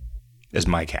 Is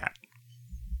my cat.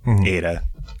 Mm-hmm.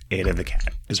 Ada the cat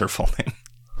is her full name.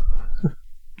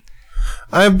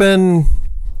 I've been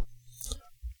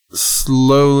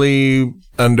slowly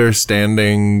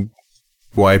understanding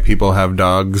why people have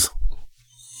dogs.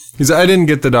 Because I didn't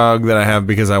get the dog that I have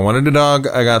because I wanted a dog.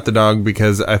 I got the dog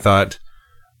because I thought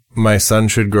my son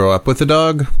should grow up with a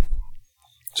dog.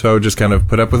 So just kind of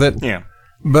put up with it. Yeah.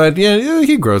 But yeah,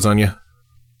 he grows on you.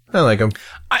 I like him.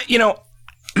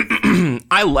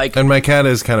 I like... And my cat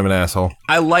is kind of an asshole.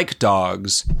 I like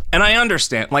dogs. And I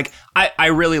understand. I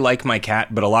really like my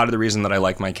cat, but a lot of the reason that I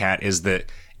like my cat is the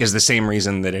same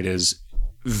reason that it is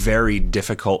very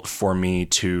difficult for me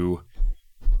to...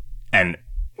 And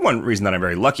one reason that I'm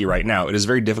very lucky right now, it is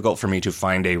very difficult for me to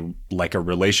find a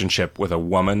relationship with a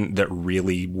woman that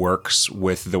really works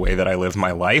with the way that I live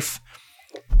my life.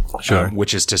 Sure.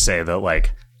 Which is to say that,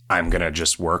 I'm going to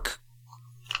just work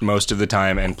most of the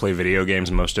time and play video games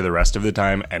most of the rest of the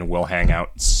time, and we'll hang out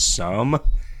some,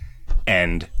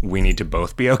 and we need to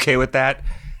both be okay with that.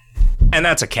 And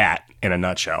that's a cat. in a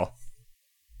nutshell.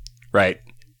 Right?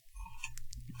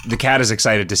 The cat is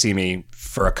excited to see me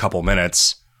for a couple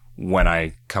minutes when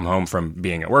I come home from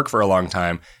being at work for a long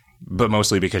time, but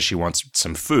mostly because she wants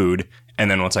some food.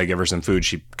 And then once I give her some food,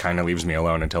 she kind of leaves me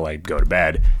alone until I go to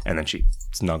bed. And then she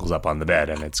snuggles up on the bed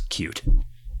and it's cute.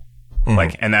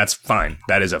 Like, and that's fine.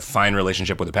 That is a fine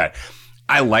relationship with a pet.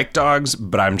 I like dogs,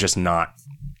 but I'm just not.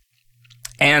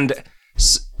 And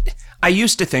I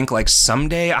used to think like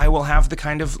someday I will have the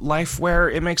kind of life where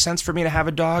it makes sense for me to have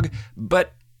a dog.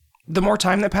 But the more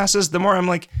time that passes, the more I'm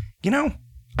like,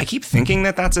 I keep thinking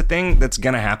that that's a thing that's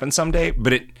going to happen someday.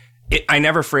 But I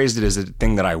never phrased it as a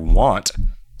thing that I want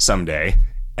someday.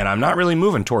 And I'm not really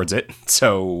moving towards it.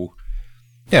 So,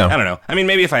 yeah, I don't know. I mean,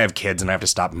 maybe if I have kids and I have to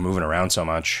stop moving around so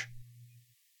much.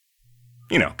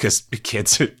 Because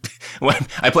kids,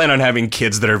 I plan on having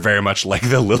kids that are very much like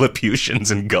the Lilliputians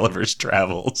in Gulliver's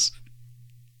Travels.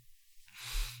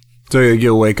 So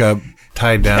you'll wake up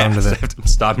tied down to the... I have to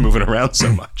stop moving around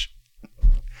so much.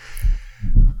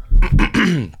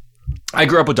 I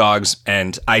grew up with dogs,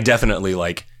 and I definitely,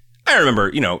 I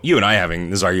remember, you and I having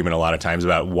this argument a lot of times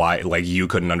about why, you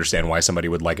couldn't understand why somebody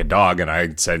would like a dog, and I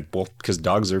said, well, because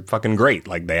dogs are fucking great.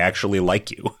 They actually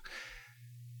like you.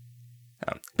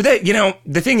 But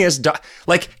the thing is,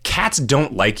 cats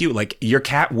don't like you. Your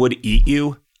cat would eat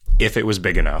you if it was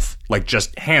big enough.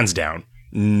 Just hands down,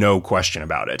 no question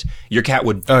about it. Your cat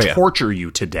would torture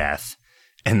you to death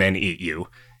and then eat you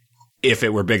if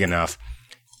it were big enough.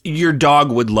 Your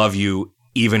dog would love you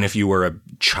even if you were a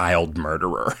child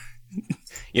murderer.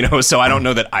 So I don't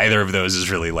know that either of those is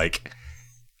really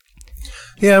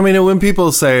Yeah, I mean, when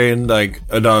people say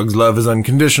a dog's love is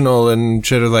unconditional and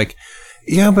shit are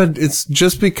yeah, but it's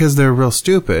just because they're real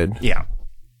stupid. Yeah.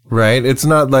 Right? It's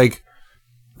not like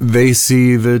they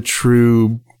see the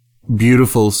true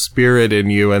beautiful spirit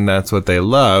in you and that's what they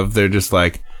love. They're just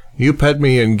you pet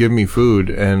me and give me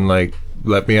food and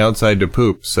let me outside to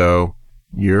poop. So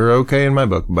you're okay in my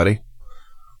book, buddy.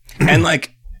 And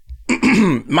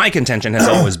my contention has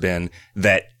always been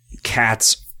that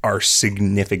cats are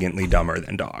significantly dumber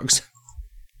than dogs.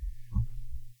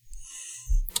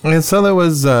 And so that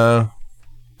was,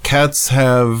 cats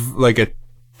have a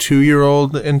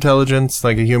 2-year-old intelligence,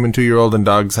 a human 2-year-old, and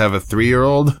dogs have a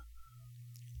 3-year-old.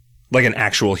 Like an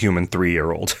actual human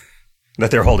 3-year-old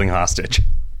that they're holding hostage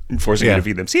and forcing you to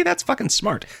feed them. See, that's fucking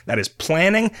smart. That is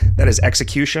planning. That is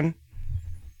execution.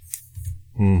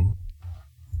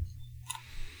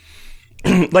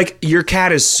 Your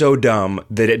cat is so dumb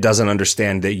that it doesn't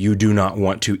understand that you do not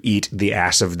want to eat the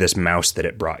ass of this mouse that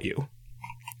it brought you.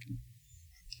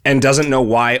 And doesn't know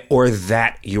why or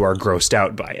that you are grossed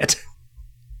out by it.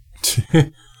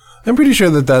 I'm pretty sure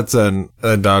that's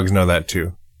dogs know that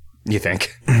too. You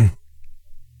think?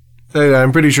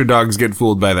 I'm pretty sure dogs get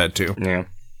fooled by that too. Yeah.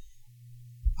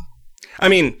 I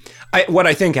mean, what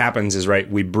I think happens is,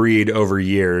 we breed over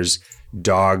years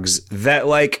dogs that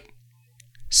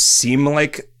seem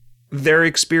like they're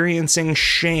experiencing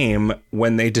shame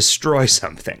when they destroy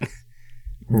something.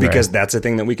 Because that's a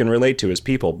thing that we can relate to as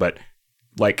people, but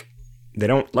they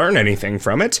don't learn anything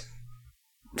from it.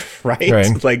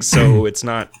 Right? So it's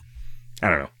not, I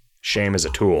don't know. Shame is a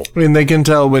tool. I mean, they can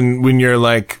tell when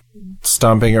you're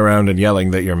stomping around and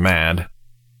yelling that you're mad.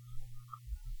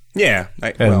 Yeah.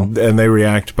 And they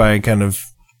react by kind of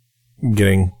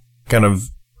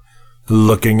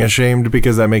looking ashamed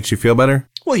because that makes you feel better.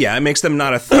 Well, yeah, it makes them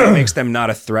not a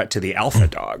threat to the alpha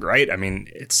dog, right? I mean,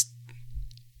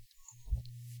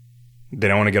 they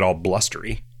don't want to get all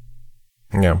blustery.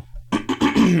 Yeah.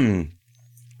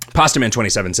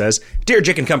 Pastaman27 says, Dear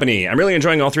Jick and Company, I'm really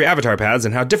enjoying all 3 Avatar paths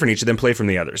and how different each of them play from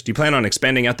the others. Do you plan on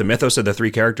expanding out the mythos of the 3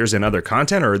 characters in other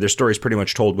content, or are their stories pretty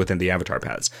much told within the Avatar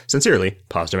paths? Sincerely,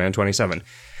 Pastaman27.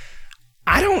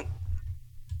 I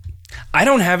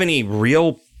don't have any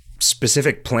real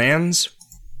specific plans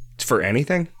for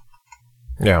anything.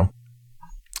 Yeah.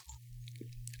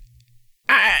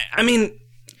 I mean,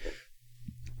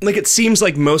 it seems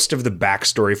like most of the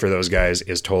backstory for those guys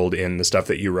is told in the stuff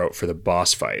that you wrote for the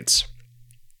boss fights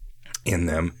in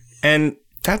them. And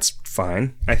that's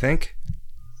fine, I think.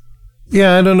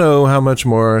 Yeah, I don't know how much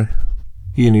more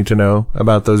you need to know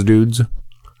about those dudes.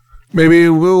 Maybe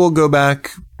we'll go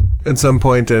back at some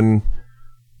point and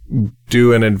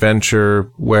do an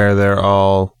adventure where they're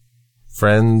all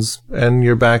friends and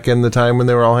you're back in the time when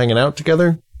they were all hanging out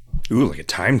together. Ooh, like a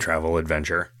time travel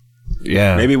adventure.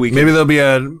 Yeah. Maybe there'll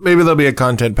be a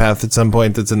content path at some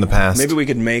point that's in the past. Maybe we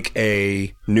could make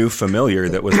a new familiar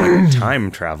that was like a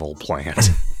time travel plant.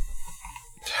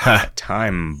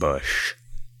 Time bush.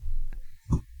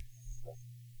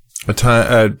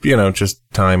 Just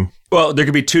time. Well, there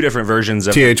could be two different versions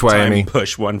of THYME. the time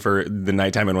bush, one for the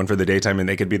nighttime and one for the daytime, and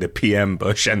they could be the PM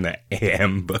bush and the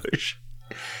AM bush.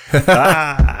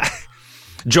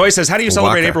 Joy says, how do you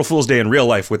celebrate April Fool's Day in real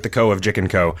life with the Co of Jick and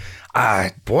Co?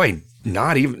 Boy,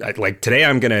 not even, like today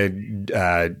I'm going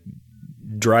to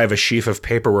drive a sheaf of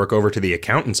paperwork over to the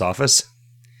accountant's office.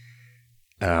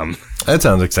 That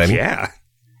sounds exciting. Yeah.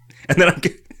 And then I'm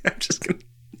just going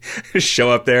to show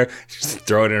up there, just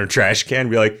throw it in a trash can,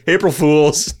 be like, April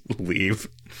Fools, leave,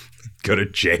 go to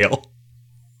jail.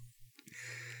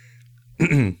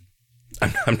 I'm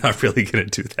not really going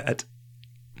to do that.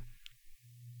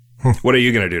 What are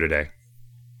you going to do today?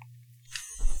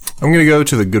 I'm going to go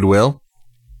to the Goodwill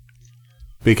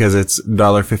because it's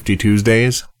 $1.50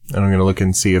 Tuesdays, and I'm going to look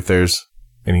and see if there's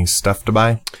any stuff to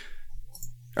buy.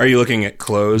 Are you looking at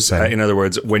clothes? In other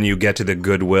words, when you get to the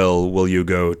Goodwill, will you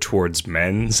go towards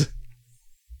men's?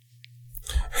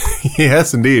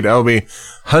 Yes, indeed. I'll be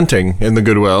hunting in the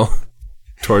Goodwill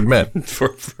toward men.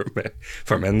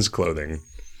 for men's clothing.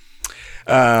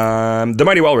 The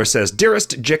Mighty Walrus says,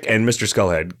 Dearest Jick and Mr.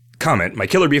 Skullhead, comment, my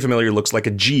Killer Bee familiar looks like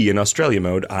a G in Australia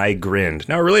mode. I grinned.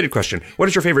 Now, a related question. What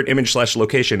is your favorite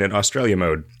image/location in Australia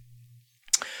mode?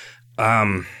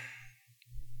 I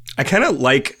kind of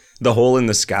like the hole in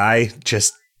the sky,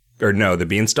 the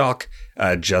beanstalk,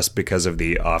 just because of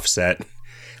the offset.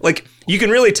 Like, you can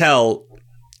really tell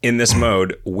in this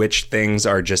mode which things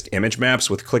are just image maps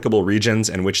with clickable regions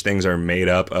and which things are made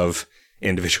up of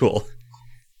individual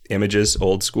images,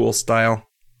 old school style.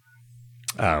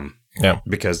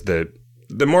 Because the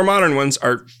more modern ones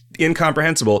are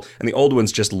incomprehensible and the old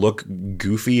ones just look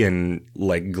goofy and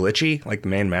like glitchy, like the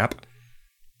main map.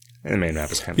 And the main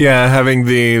map is kind of having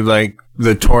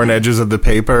the torn edges of the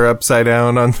paper upside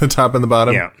down on the top and the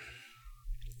bottom. Yeah.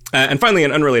 And finally,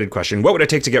 an unrelated question. What would it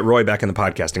take to get Roy back in the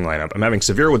podcasting lineup? I'm having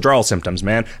severe withdrawal symptoms,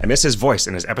 man. I miss his voice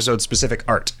and his episode-specific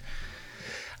art.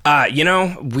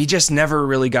 We just never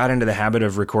really got into the habit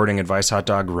of recording Advice Hot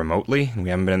Dog remotely. We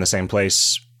haven't been in the same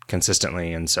place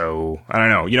consistently, and so, I don't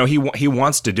know. He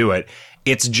wants to do it.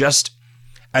 It's just,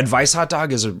 Advice Hot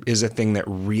Dog is a thing that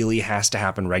really has to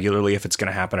happen regularly if it's going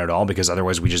to happen at all, because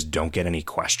otherwise we just don't get any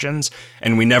questions.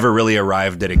 And we never really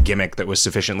arrived at a gimmick that was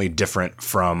sufficiently different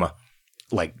from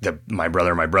like my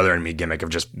brother and me gimmick of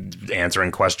just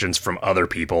answering questions from other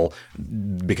people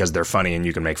because they're funny and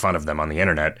you can make fun of them on the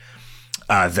internet,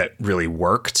 that really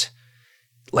worked.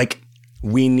 Like,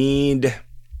 we need,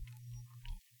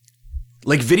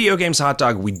 like, Video Games Hot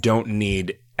Dog, we don't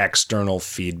need external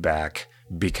feedback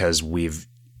because we've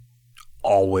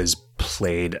always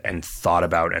played and thought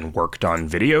about and worked on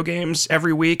video games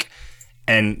every week.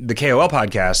 And the KoL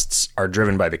podcasts are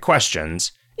driven by the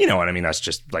questions. You know what I mean? Us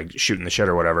just like shooting the shit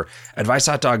or whatever. Advice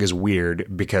Hot Dog is weird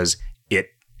because it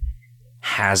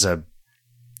has a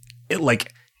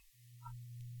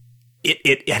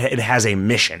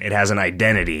mission. It has an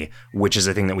identity, which is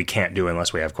a thing that we can't do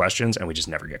unless we have questions, and we just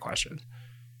never get questions,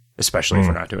 especially if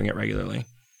we're not doing it regularly.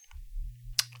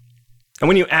 And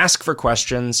when you ask for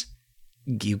questions,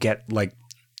 you get like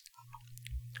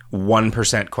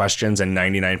 1% questions and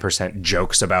 99%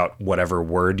 jokes about whatever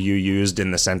word you used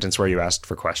in the sentence where you asked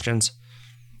for questions.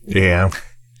 Yeah.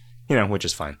 Which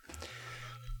is fine.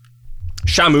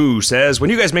 Shamu says, when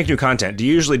you guys make new content, do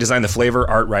you usually design the flavor,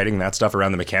 art, writing, that stuff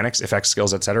around the mechanics, effects,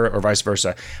 skills, etc., or vice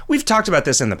versa? We've talked about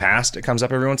this in the past. It comes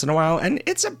up every once in a while, and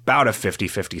it's about a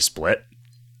 50-50 split.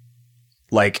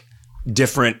 Like,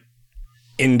 different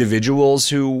individuals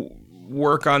who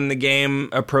work on the game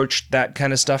approach that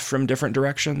kind of stuff from different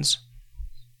directions.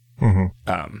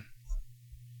 Mm-hmm.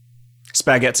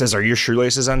 Spaghetti says, are your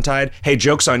shoelaces untied? Hey,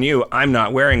 joke's on you. I'm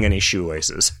not wearing any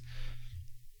shoelaces.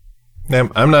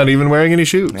 I'm not even wearing any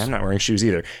shoes. I'm not wearing shoes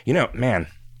either. Man,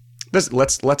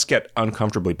 let's get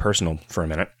uncomfortably personal for a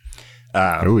minute.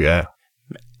 Oh, yeah.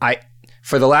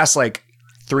 For the last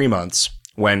 3 months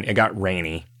when it got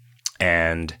rainy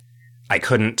and I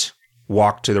couldn't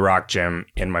walk to the rock gym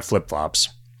in my flip-flops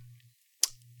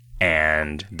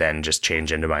and then just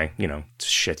change into my,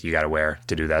 shit you gotta wear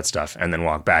to do that stuff and then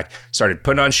walk back. Started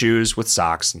putting on shoes with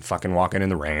socks and fucking walking in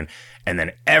the rain. And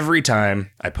then every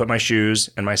time I put my shoes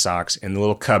and my socks in the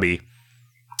little cubby,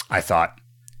 I thought,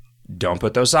 don't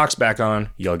put those socks back on,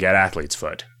 you'll get athlete's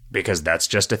foot. Because that's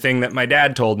just a thing that my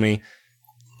dad told me,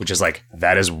 which is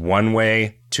that is one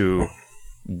way to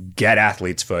get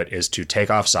athlete's foot is to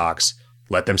take off socks,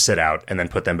 let them sit out, and then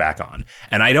put them back on.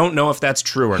 And I don't know if that's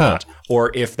true or not,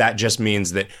 or if that just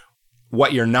means that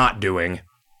what you're not doing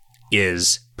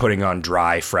is putting on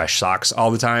dry, fresh socks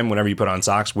all the time whenever you put on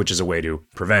socks, which is a way to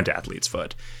prevent athlete's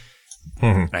foot.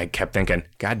 Mm-hmm. And I kept thinking,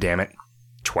 God damn it,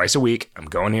 twice a week. I'm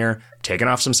going here, taking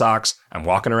off some socks. I'm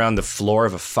walking around the floor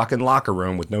of a fucking locker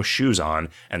room with no shoes on,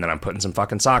 and then I'm putting some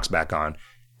fucking socks back on.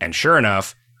 And sure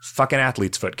enough, fucking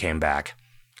athlete's foot came back,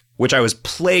 which I was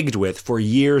plagued with for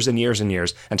years and years and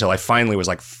years until I finally was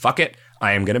like, fuck it.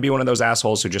 I am going to be one of those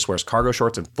assholes who just wears cargo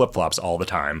shorts and flip-flops all the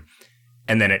time.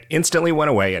 And then it instantly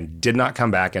went away and did not come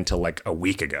back until like a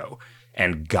week ago.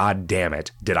 And god damn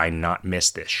it, did I not miss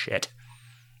this shit.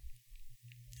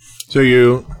 So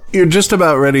you're just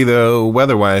about ready, though,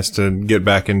 weather-wise, to get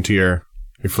back into your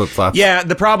flip-flops. Yeah,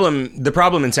 the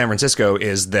problem in San Francisco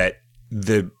is that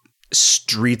the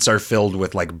streets are filled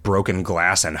with like broken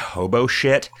glass and hobo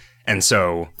shit, and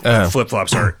so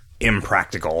flip-flops are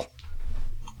impractical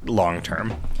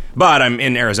long-term. But I'm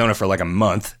in Arizona for like a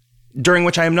month, during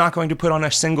which I am not going to put on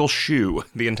a single shoe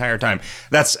the entire time.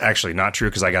 That's actually not true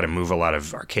because I got to move a lot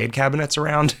of arcade cabinets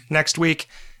around next week,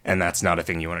 and that's not a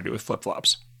thing you want to do with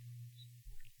flip-flops.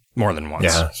 More than once.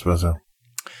 Yeah, I suppose so.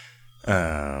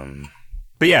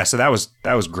 But yeah, so that was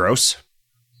gross.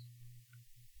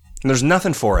 And there's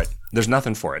nothing for it.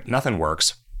 Nothing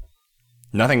works.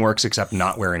 Nothing works except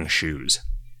not wearing shoes.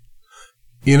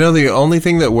 You know, the only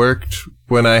thing that worked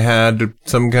when I had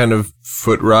some kind of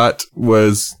foot rot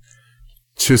was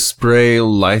to spray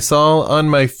Lysol on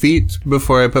my feet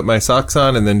before I put my socks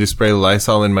on, and then to spray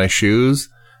Lysol in my shoes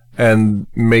and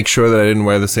make sure that I didn't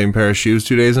wear the same pair of shoes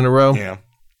 2 days in a row. Yeah.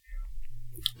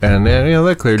 And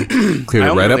that cleared it right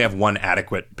up. I only have one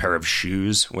adequate pair of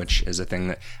shoes, which is a thing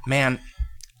that, man,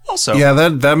 also. Yeah,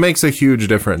 that makes a huge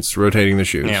difference, rotating the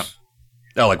shoes. Yeah.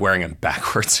 Oh, like wearing them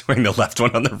backwards, wearing the left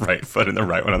one on the right foot and the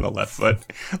right one on the left foot.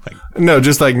 No,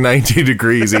 just like 90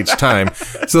 degrees each time.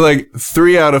 So like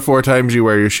 3 out of 4 times you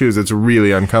wear your shoes, it's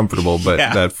really uncomfortable. But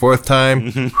that fourth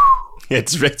time,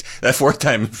 that fourth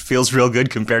time feels real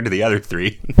good compared to the other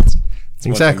 3. That's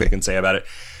one thing you can say about it,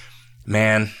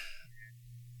 man.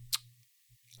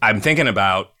 I'm thinking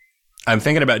about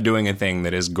doing a thing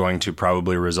that is going to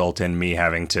probably result in me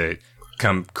having to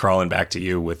come crawling back to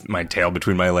you with my tail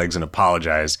between my legs and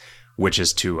apologize, which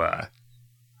is to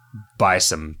buy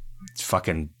some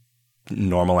fucking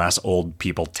normal ass old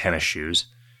people tennis shoes.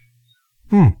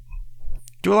 Do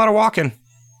a lot of walking.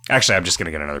 Actually, I'm just going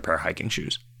to get another pair of hiking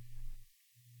shoes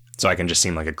so I can just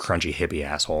seem like a crunchy hippie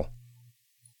asshole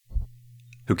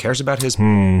who cares about his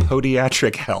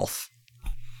podiatric health.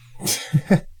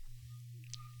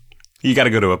 You got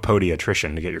to go to a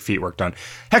podiatrician to get your feet worked on.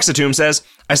 Hexatomb says,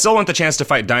 I still want the chance to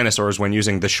fight dinosaurs when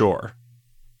using the shore.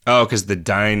 Oh, because the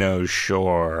dino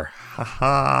shore.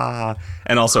 Haha.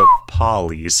 And also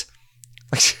polys.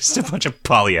 Like just a bunch of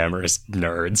polyamorous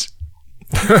nerds.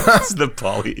 It's the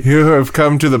poly. You have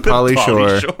come to the poly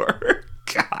shore.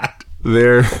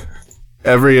 God.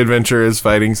 Every adventure is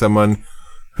fighting someone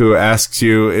who asks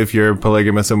you if you're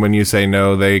polygamous, and when you say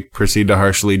no, they proceed to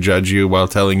harshly judge you while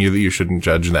telling you that you shouldn't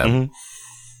judge them. Mm-hmm.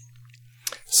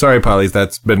 Sorry, Polys,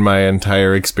 that's been my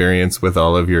entire experience with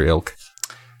all of your ilk.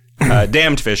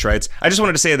 Damned Fish writes, I just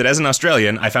wanted to say that as an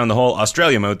Australian, I found the whole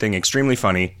Australia mode thing extremely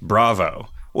funny. Bravo.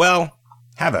 Well,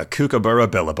 have a kookaburra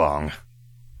billabong.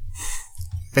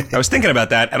 I was thinking about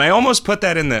that, and I almost put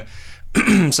that in the...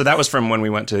 So that was from when we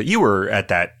went to... You were at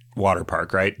that water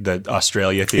park, right? The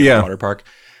Australia themed water park.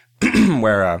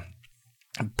 Where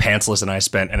Pantsless and I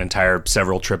spent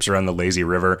several trips around the lazy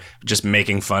river just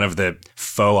making fun of the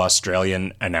faux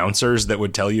Australian announcers that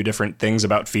would tell you different things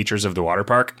about features of the water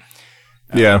park.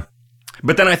 Yeah.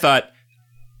 But then I thought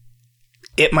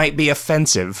it might be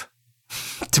offensive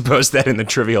to post that in the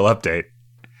trivial update.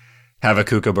 Have a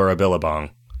kookaburra billabong.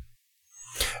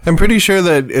 I'm pretty sure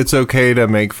that it's okay to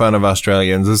make fun of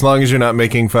Australians as long as you're not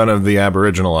making fun of the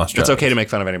Aboriginal Australians. It's okay to make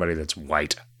fun of anybody that's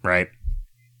white, right?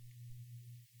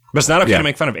 But it's not okay to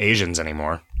make fun of Asians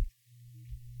anymore.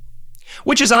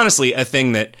 Which is honestly a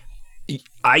thing that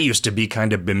I used to be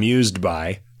kind of bemused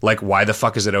by. Like, why the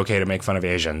fuck is it okay to make fun of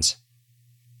Asians?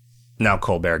 Now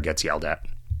Colbert gets yelled at.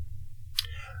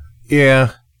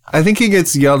 Yeah. I think he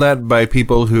gets yelled at by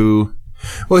people who...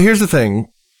 Well, here's the thing.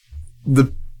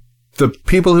 The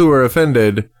people who were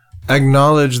offended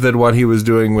acknowledge that what he was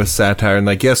doing was satire. And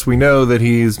like, yes, we know that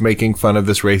he's making fun of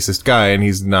this racist guy and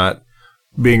he's not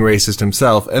being racist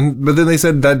himself. But then they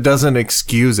said that doesn't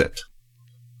excuse it.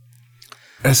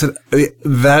 I said,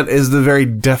 that is the very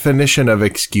definition of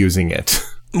excusing it.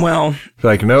 Well,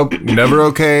 like, nope, never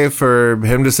okay for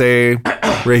him to say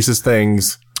racist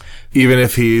things, even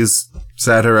if he's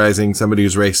satirizing somebody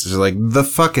who's racist. It's like, the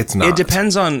fuck it's not. It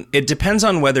depends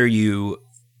on whether you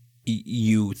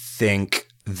think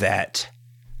that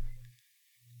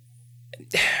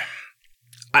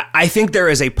I think there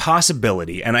is a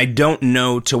possibility, and I don't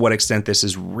know to what extent this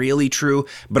is really true,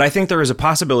 but I think there is a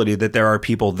possibility that there are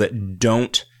people that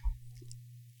don't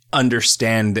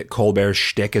understand that Colbert's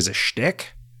shtick is a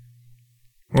shtick.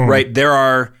 Mm. Right?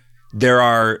 There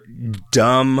are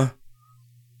dumb,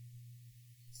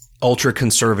 ultra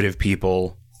conservative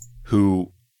people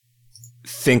who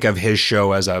think of his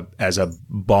show as a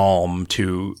balm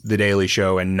to The Daily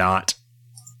Show and not,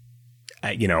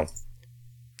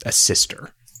 a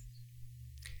sister.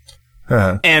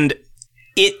 Uh-huh. And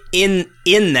in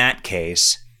that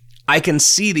case, I can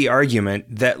see the argument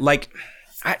that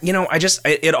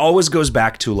it always goes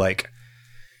back to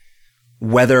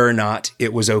whether or not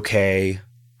it was okay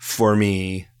for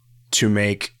me to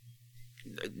make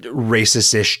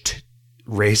racist-ish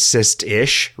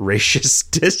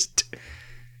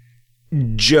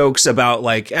jokes about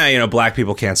black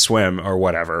people can't swim or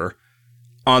whatever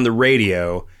on the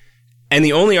radio. And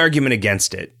the only argument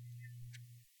against it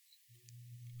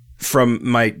from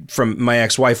my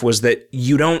ex-wife was that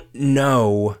you don't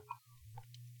know,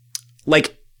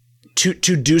 to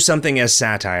do something as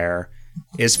satire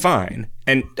is fine.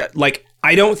 And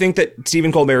I don't think that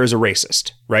Stephen Colbert is a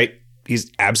racist, right?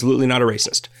 He's absolutely not a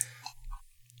racist.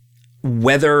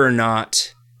 Whether or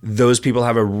not those people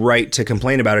have a right to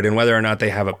complain about it and whether or not they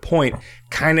have a point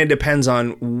kind of depends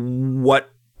on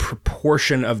what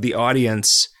proportion of the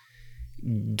audience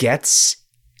gets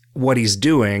what he's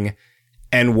doing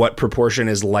and what proportion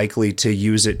is likely to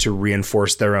use it to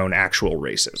reinforce their own actual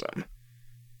racism.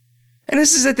 And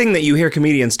this is a thing that you hear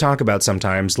comedians talk about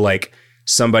sometimes,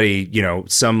 somebody,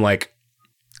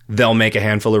 they'll make a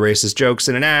handful of racist jokes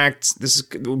in an act. This is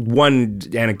one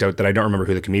anecdote that I don't remember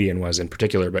who the comedian was in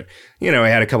particular, but, he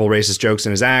had a couple racist jokes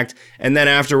in his act. And then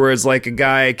afterwards, a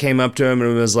guy came up to him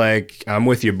and was like, "I'm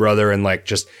with you, brother," and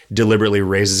just deliberately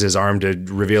raises his arm to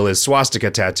reveal his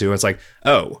swastika tattoo. And it's like,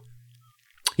 oh,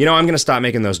 I'm going to stop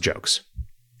making those jokes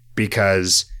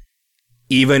because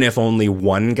even if only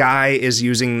one guy is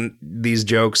using these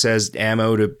jokes as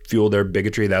ammo to fuel their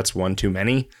bigotry, that's one too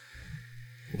many.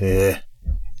 Yeah.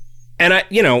 And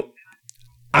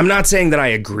I'm not saying that I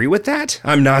agree with that.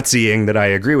 I'm not saying that I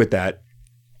agree with that.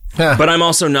 Huh. But I'm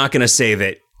also not going to say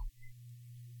that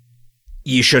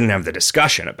you shouldn't have the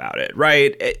discussion about it,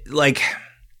 right?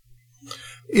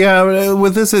 Yeah,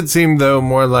 with this it seemed, though,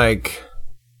 more like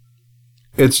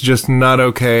it's just not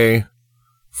okay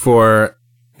for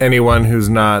anyone who's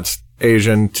not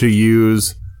Asian to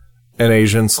use an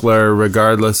Asian slur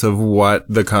regardless of what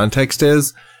the context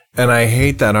is. And I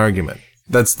hate that argument.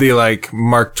 That's the,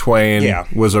 Mark Twain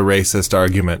was a racist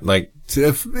argument.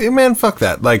 Man, fuck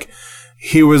that.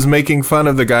 He was making fun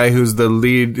of the guy who's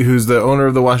the owner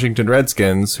of the Washington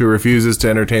Redskins, who refuses to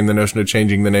entertain the notion of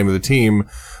changing the name of the team,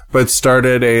 but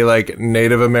started a,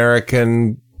 Native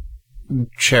American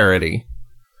charity.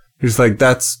 He's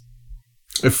that's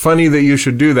funny that you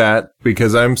should do that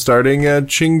because I'm starting a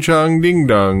Ching Chong Ding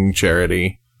Dong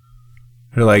charity.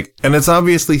 And it's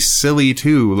obviously silly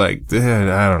too. I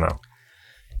don't know.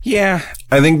 Yeah.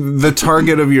 I think the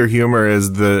target of your humor is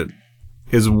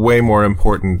way more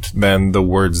important than the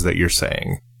words that you're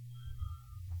saying.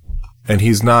 And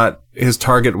his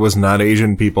target was not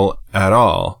Asian people at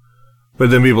all.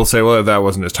 But then people say, well, if that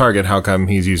wasn't his target, how come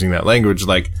he's using that language?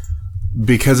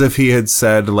 Because if he had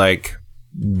said,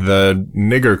 the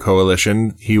nigger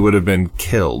coalition, he would have been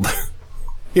killed.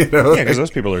 Yeah, because those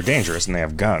people are dangerous and they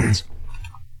have guns.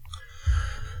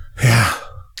 Yeah.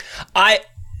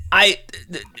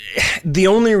 The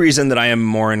only reason that I am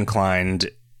more inclined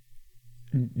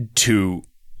to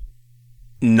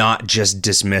not just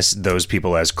dismiss those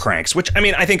people as cranks, which,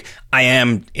 I think I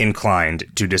am inclined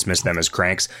to dismiss them as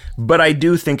cranks, but I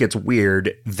do think it's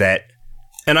weird that,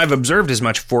 and I've observed as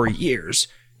much for years,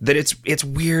 that it's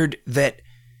weird that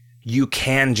you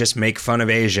can just make fun of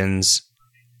Asians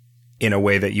in a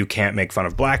way that you can't make fun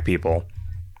of black people.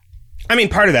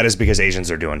 Part of that is because Asians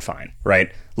are doing fine,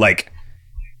 right? This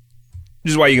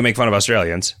is why you can make fun of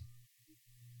Australians,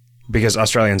 because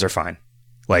Australians are fine.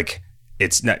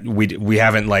 It's not, we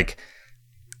haven't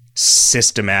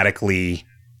systematically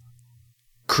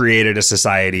created a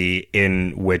society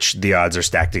in which the odds are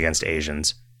stacked against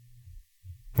Asians.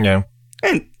 Yeah.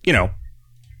 And,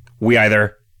 we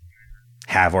either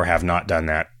have or have not done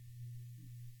that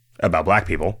about black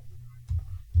people.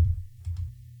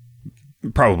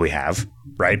 Probably have,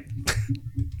 right?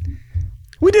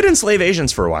 We did enslave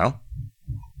Asians for a while,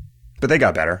 but they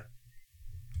got better.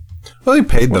 Well, we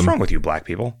paid them. What's wrong with you, black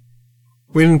people?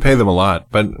 We didn't pay them a lot,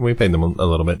 but we paid them a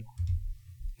little bit.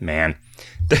 Man.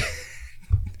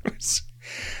 I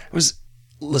was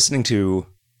listening to,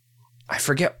 I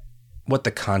forget what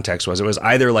the context was. It was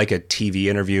either like a TV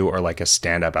interview or like a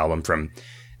stand-up album from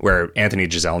where Anthony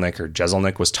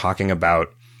Jeselnik was talking about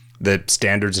the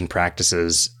standards and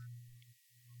practices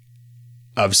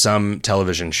of some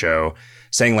television show,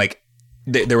 saying like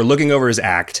they were looking over his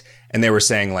act and they were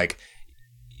saying like,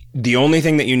 the only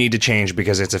thing that you need to change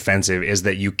because it's offensive is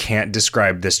that you can't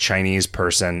describe this Chinese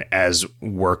person as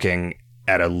working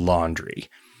at a laundry.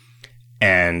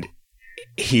 And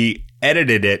he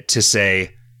edited it to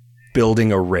say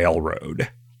building a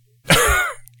railroad.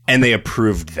 And they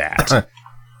approved that.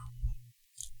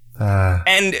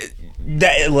 And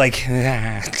that, like,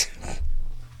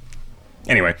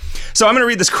 anyway, so I'm going to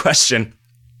read this question.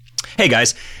 Hey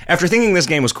guys, after thinking this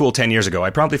game was cool 10 years ago, I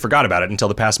promptly forgot about it until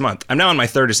the past month. I'm now on my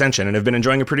third ascension and have been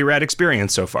enjoying a pretty rad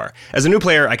experience so far. As a new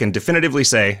player, I can definitely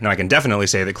say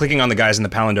that clicking on the guys in the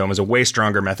palindrome is a way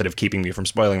stronger method of keeping me from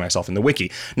spoiling myself in the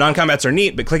wiki. Non-combats are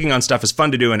neat, but clicking on stuff is fun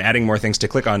to do, and adding more things to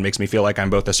click on makes me feel like I'm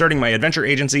both asserting my adventure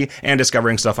agency and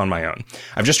discovering stuff on my own.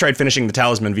 I've just tried finishing the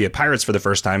Talisman via Pirates for the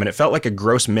first time, and it felt like a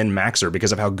gross min-maxer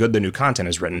because of how good the new content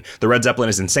is written. The Red Zeppelin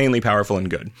is insanely powerful and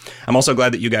good. I'm also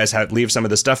glad that you guys leave some of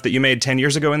the stuff that you made 10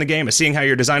 years ago in the game, as seeing how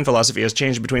your design philosophy has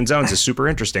changed between zones is super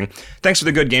interesting. Thanks for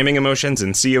the good gaming emotions,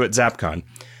 and see you at ZapCon.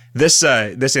 This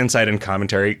insight and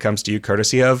commentary comes to you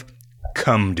courtesy of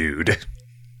Cum Dude.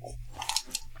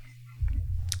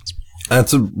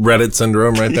 That's a Reddit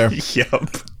syndrome right there. Yep.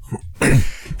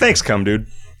 Thanks, Cum Dude.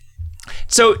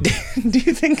 So, do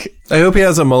you think... I hope he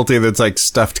has a multi that's like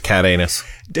stuffed cat anus.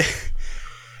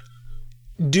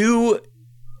 Do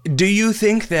you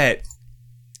think that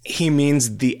he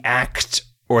means the act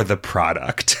or the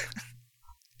product?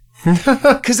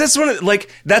 Because that's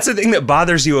that's the thing that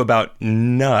bothers you about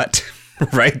nut,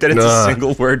 right? That it's a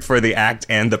single word for the act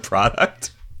and the product.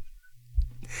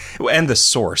 And the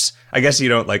source. I guess you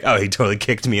don't like, oh, he totally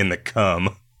kicked me in the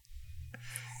cum.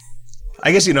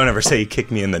 I guess you don't ever say he kicked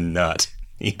me in the nut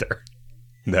either.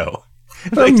 No.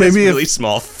 Well, like maybe really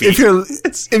small feet.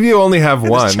 If you only have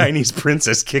one. This Chinese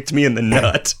princess kicked me in the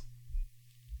nut.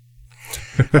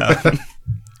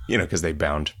 Because they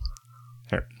bound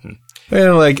her.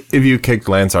 And like, if you kicked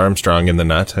Lance Armstrong in the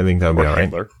nut, I think that would be all right.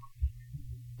 Hitler.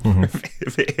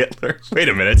 Hitler. Wait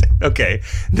a minute. Okay.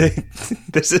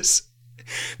 The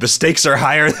stakes are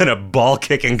higher than a ball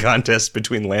kicking contest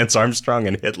between Lance Armstrong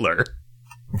and Hitler.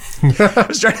 I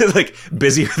was trying to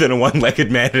busier than a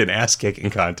one-legged man in an ass kicking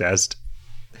contest.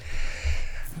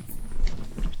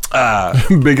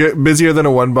 Busier than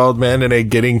a one-balled man in a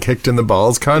getting kicked in the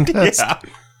balls contest? Yeah.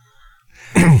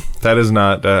 That is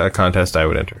not a contest I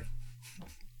would enter.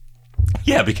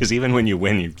 Yeah, because even when you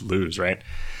win, you lose, right?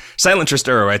 Silent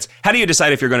Tristero writes, how do you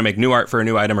decide if you're going to make new art for a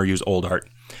new item or use old art?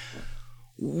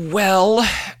 Well,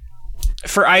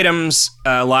 for items,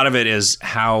 a lot of it is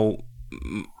how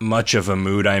much of a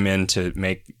mood I'm in to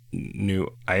make new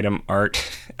item art.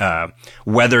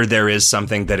 Whether there is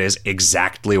something that is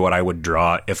exactly what I would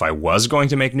draw if I was going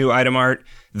to make new item art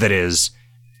that is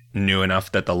new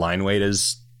enough that the line weight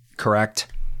is correct.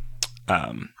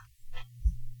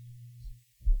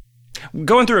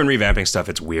 Going through and revamping stuff,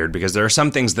 it's weird because there are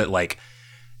some things that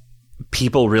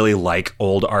people really like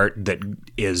old art that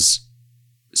is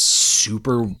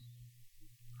super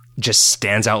just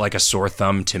stands out like a sore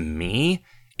thumb to me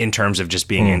in terms of just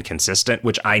being inconsistent,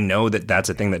 which I know that that's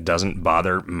a thing that doesn't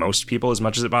bother most people as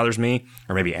much as it bothers me,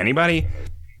 or maybe anybody,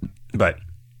 but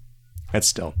it's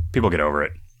still, people get over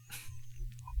it.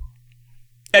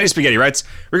 Eddie Spaghetti writes,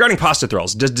 regarding pasta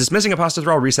thralls, does dismissing a pasta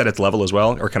thrall reset its level as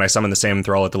well, or can I summon the same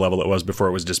thrall at the level it was before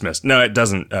it was dismissed? No, it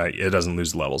doesn't. It doesn't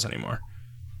lose levels anymore.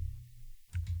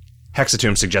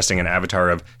 Hexatomb suggesting an avatar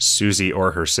of Susie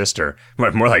or her sister.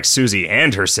 More like Susie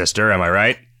and her sister, am I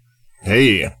right?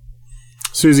 Hey.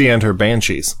 Susie and her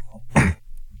banshees.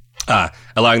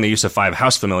 Allowing the use of 5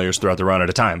 house familiars throughout the run at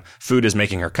a time. Food is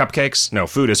making her cupcakes. No,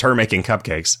 food is her making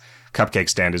cupcakes. Cupcake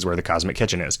stand is where the cosmic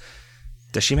kitchen is.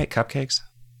 Does she make cupcakes?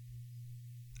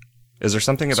 Is there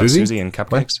something about Susie and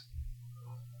cupcakes?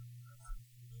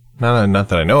 Not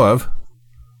that I know of.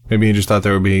 Maybe he just thought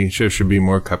there should be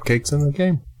more cupcakes in the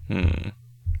game. And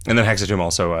then Hexatomb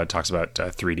also talks about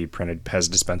 3D printed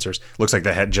Pez dispensers. Looks like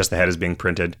the head is being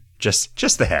printed.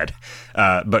 Just the head.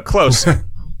 But close.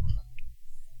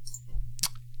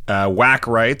 Whack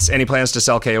writes, any plans to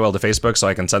sell KoL to Facebook so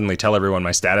I can suddenly tell everyone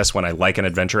my status when I like an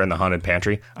adventure in the Haunted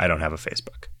Pantry? I don't have a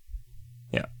Facebook.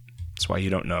 Yeah. That's why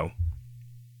you don't know.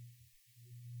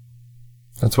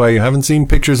 That's why you haven't seen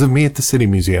pictures of me at the City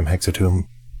Museum, Hexatomb.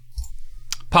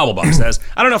 Pabblebach says,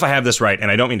 I don't know if I have this right, and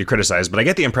I don't mean to criticize, but I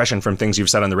get the impression from things you've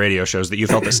said on the radio shows that you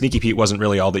felt that Sneaky Pete wasn't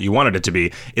really all that you wanted it to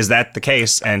be. Is that the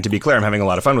case? And to be clear, I'm having a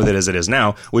lot of fun with it as it is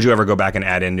now. Would you ever go back and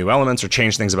add in new elements or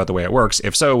change things about the way it works?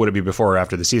 If so, would it be before or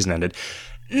after the season ended?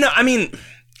 No, I mean,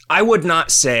 I would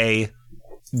not say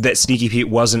that Sneaky Pete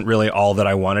wasn't really all that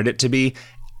I wanted it to be.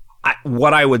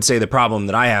 What I would say the problem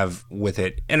that I have with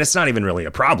it, and it's not even really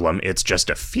a problem, it's just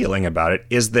a feeling about it,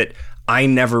 is that I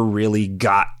never really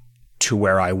got to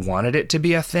where I wanted it to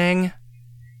be a thing.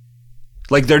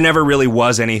 Like, there never really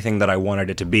was anything that I wanted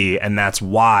it to be, and that's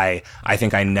why I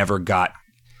think I never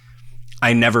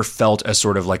felt a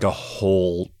sort of like a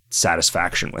whole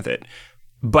satisfaction with it.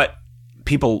 But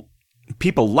people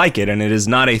like it, and it is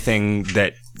not a thing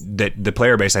that the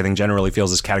player base, I think, generally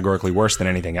feels is categorically worse than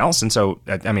anything else. And so,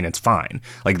 I mean, it's fine.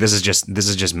 Like, this is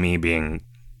just me being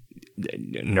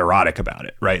neurotic about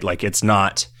it, right? Like, it's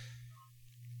not...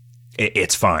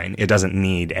 It's fine. It doesn't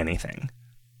need anything,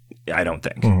 I don't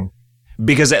think. Mm-hmm.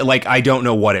 Because, like, I don't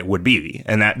know what it would be.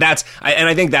 And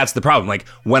I think that's the problem. Like,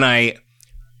 when I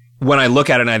look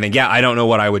at it and I think, yeah, I don't know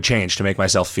what I would change to make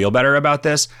myself feel better about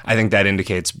this, I think that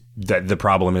indicates that the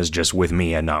problem is just with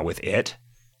me and not with it.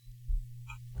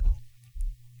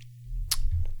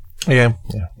 Yeah.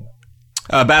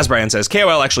 Baz Bryan says,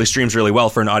 KoL actually streams really well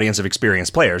for an audience of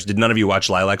experienced players. Did none of you watch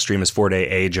Lilac stream his 4-day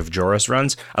Age of Joris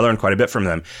runs? I learned quite a bit from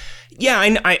them. Yeah,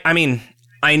 I mean,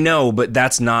 I know, but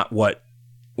that's not what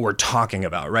we're talking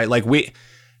about, right? Like, we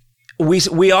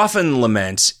often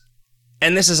lament,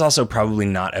 and this is also probably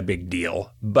not a big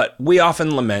deal, but we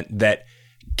often lament that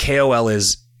KoL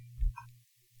is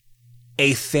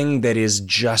a thing that is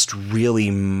just really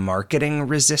marketing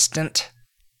resistant.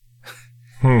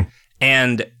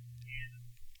 And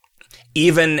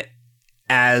even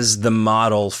as the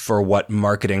model for what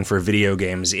marketing for video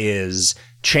games is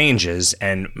changes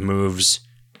and moves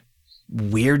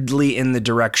weirdly in the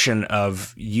direction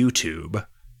of YouTube,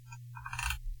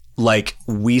 like,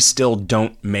 we still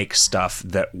don't make stuff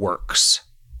that works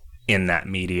in that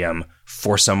medium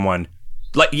for someone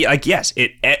like yes,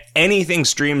 anything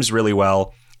streams really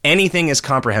well. Anything is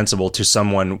comprehensible to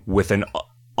someone with an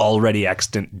already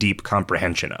extant deep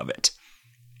comprehension of it.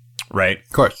 Right?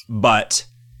 Of course. But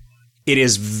it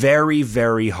is very,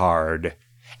 very hard.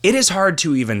 It is hard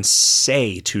to even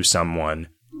say to someone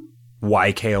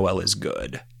why KoL is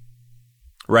good.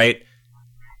 Right?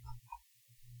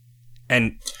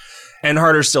 And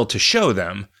harder still to show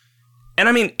them. And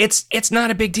I mean, it's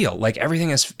not a big deal. Like, everything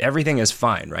is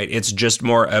fine, right? It's just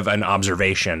more of an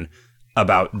observation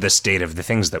about the state of the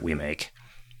things that we make.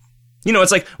 You know,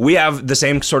 it's like we have the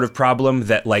same sort of problem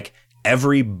that, like,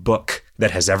 every book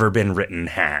that has ever been written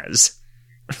has,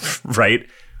 right?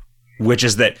 Which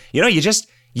is that, you know, you just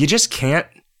can't,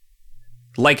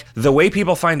 like, the way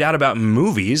people find out about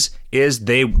movies is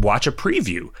they watch a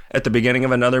preview at the beginning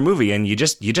of another movie, and you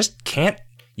just can't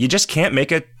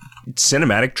make a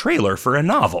cinematic trailer for a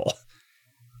novel.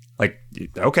 Like,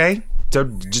 okay, so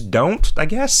just don't, I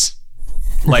guess.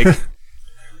 Like,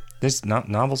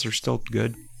 novels are still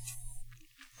good.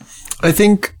 I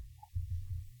think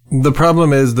the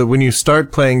problem is that when you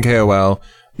start playing KoL,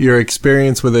 your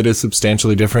experience with it is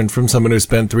substantially different from someone who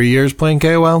spent 3 years playing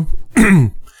KoL.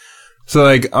 So,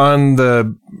 like, on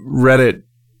the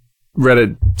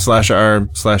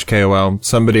Reddit/r/KoL,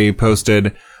 somebody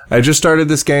posted, I just started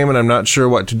this game and I'm not sure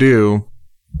what to do.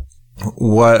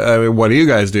 What do you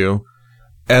guys do?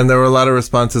 And there were a lot of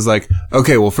responses like,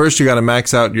 okay, well, first you got to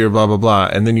max out your blah, blah, blah.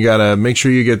 And then you got to make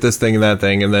sure you get this thing and that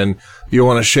thing. And then you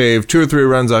want to shave 2 or 3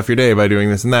 runs off your day by doing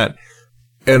this and that.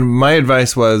 And my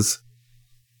advice was,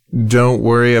 don't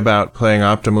worry about playing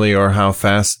optimally or how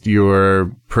fast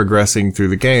you're progressing through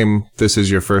the game. This is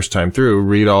your first time through.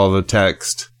 Read all the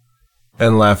text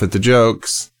and laugh at the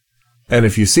jokes. And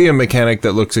if you see a mechanic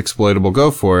that looks exploitable,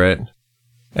 go for it.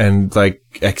 And, like,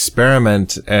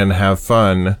 experiment and have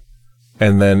fun.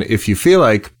 And then if you feel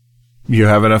like you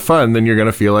have enough fun, then you're going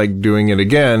to feel like doing it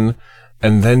again.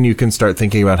 And then you can start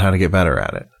thinking about how to get better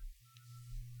at it.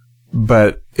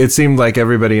 But it seemed like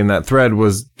everybody in that thread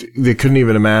they couldn't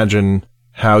even imagine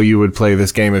how you would play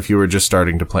this game if you were just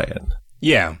starting to play it.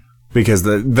 Yeah. Because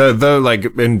the like,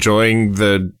 enjoying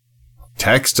the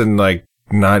text and, like,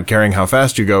 not caring how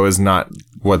fast you go is not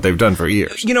what they've done for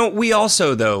years. You know, we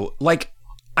also, though, like,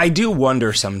 I do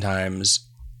wonder sometimes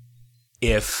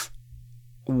if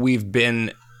we've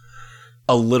been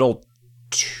a little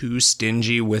too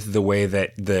stingy with the way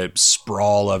that the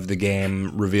sprawl of the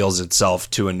game reveals itself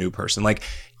to a new person. Like,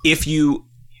 if you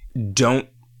don't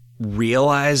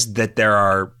realize that there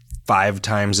are 5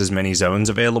 times as many zones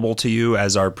available to you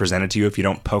as are presented to you if you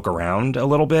don't poke around a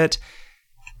little bit,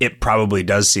 it probably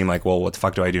does seem like, well, what the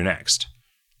fuck do I do next?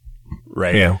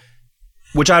 Right? Yeah.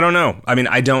 Which I don't know. I mean,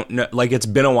 I don't know. Like, it's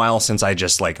been a while since I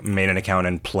just like made an account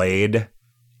and played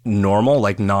normal,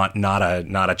 like not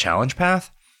a challenge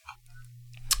path.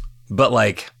 But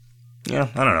like, yeah,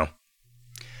 I don't know.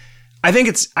 I think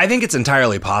it's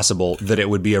entirely possible that it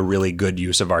would be a really good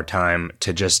use of our time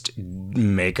to just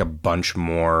make a bunch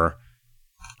more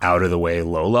out of the way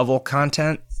low level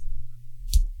content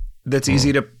that's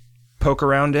easy to poke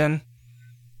around in.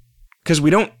 Because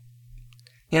we don't,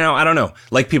 I don't know.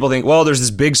 Like, people think, well, there's this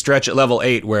big stretch at level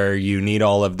 8 where you need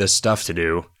all of this stuff to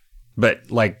do. But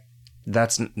like,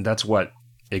 that's what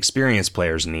experienced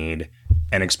players need.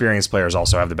 And experienced players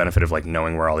also have the benefit of like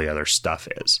knowing where all the other stuff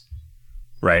is.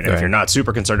 Right. And if you're not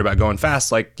super concerned about going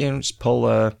fast, like, just pull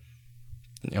a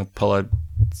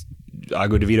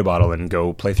Agua de Vida bottle and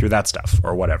go play through that stuff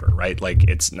or whatever. Right. Like,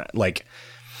 it's not like,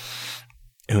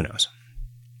 who knows?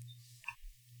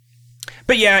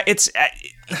 But yeah, it's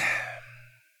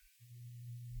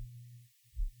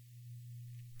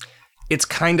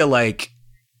kind of like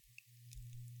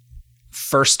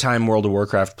first time World of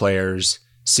Warcraft players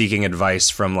seeking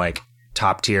advice from like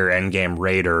top tier endgame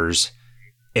raiders,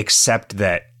 except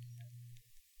that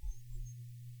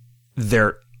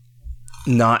they're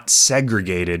not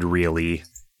segregated really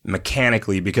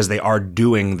mechanically because they are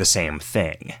doing the same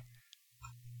thing.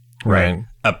 Right.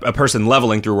 A person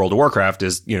leveling through World of Warcraft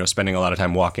is, spending a lot of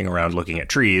time walking around looking at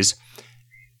trees.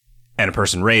 And a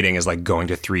person raiding is like going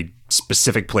to 3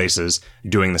 specific places,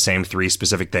 doing the same 3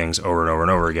 specific things over and over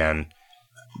and over again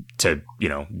to,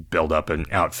 build up an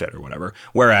outfit or whatever.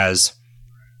 Whereas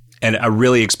a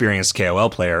really experienced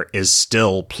KoL player is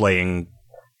still playing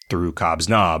through Cobb's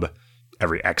Knob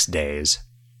every X days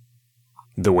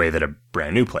the way that a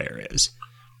brand new player is.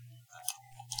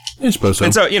 You're supposed to.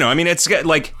 And so, it's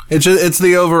like... It's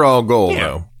the overall goal,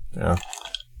 though. Yeah.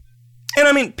 And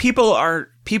I mean, people are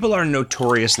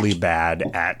notoriously bad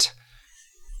at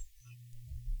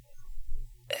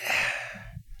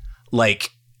like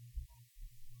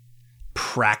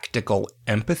practical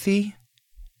empathy.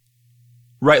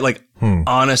 Right? Like,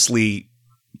 honestly,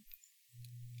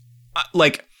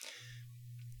 like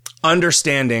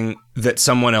understanding that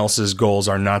someone else's goals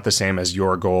are not the same as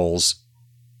your goals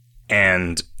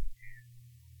and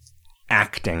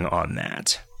acting on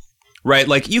that. Right?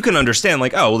 Like, you can understand,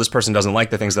 like, oh, well, this person doesn't like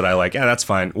the things that I like. Yeah, that's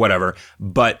fine. Whatever.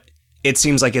 But it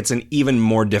seems like it's an even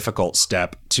more difficult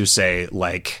step to say,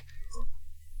 like,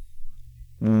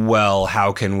 well,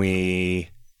 how can we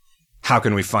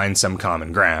find some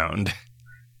common ground?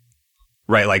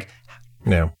 Right? Like,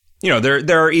 yeah.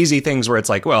 There are easy things where it's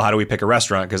like, well, how do we pick a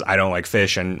restaurant? Because I don't like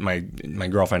fish and my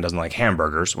girlfriend doesn't like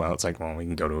hamburgers. Well, it's like, well, we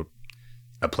can go to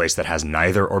a place that has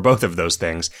neither or both of those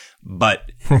things.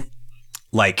 But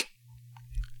like,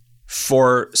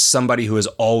 for somebody who is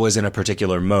always in a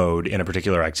particular mode, in a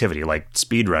particular activity, like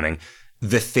speedrunning,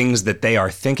 the things that they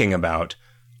are thinking about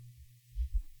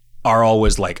are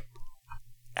always like,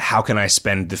 how can I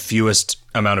spend the fewest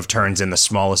amount of turns in the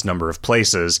smallest number of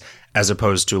places, as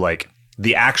opposed to like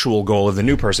the actual goal of the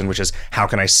new person, which is how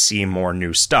can I see more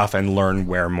new stuff and learn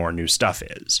where more new stuff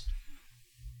is.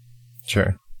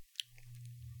 Sure.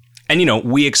 And,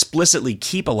 we explicitly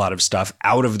keep a lot of stuff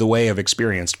out of the way of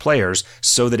experienced players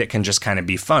so that it can just kind of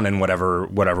be fun and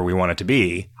whatever we want it to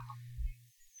be.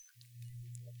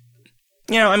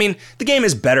 I mean, the game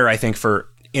is better, I think, for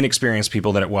inexperienced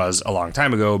people than it was a long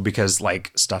time ago because,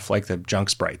 like, stuff like the junk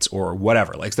sprites or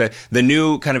whatever, like the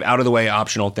new kind of out of the way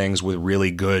optional things with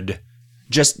really good,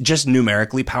 just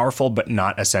numerically powerful but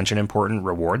not ascension important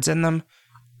rewards in them.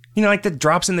 Like the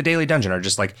drops in the daily dungeon are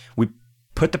just like, we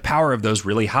put the power of those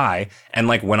really high, and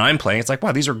like when I'm playing, it's like,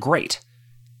 wow, these are great.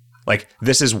 Like,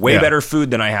 this is way better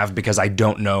food than I have because I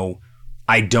don't know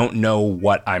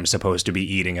what I'm supposed to be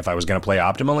eating if I was going to play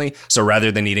optimally. So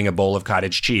rather than eating a bowl of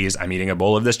cottage cheese, I'm eating a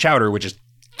bowl of this chowder, which is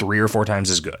 3 or 4 times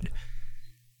as good.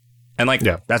 And like,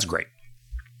 that's great.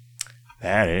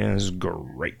 That is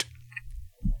great.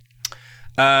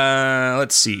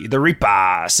 Let's see. The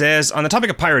Reaper says, on the topic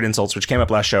of pirate insults, which came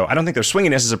up last show, I don't think their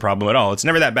swinginess is a problem at all. It's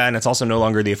never that bad, and it's also no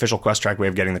longer the official quest track way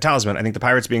of getting the talisman. I think the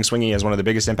pirates being swingy has one of the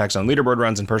biggest impacts on leaderboard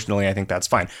runs, and personally, I think that's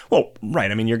fine. Well, right.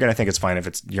 I mean, you're going to think it's fine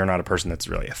if you're not a person that's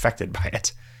really affected by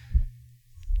it.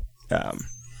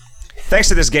 Thanks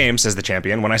to this game, says the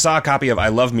champion, when I saw a copy of I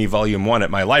Love Me Volume 1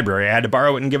 at my library, I had to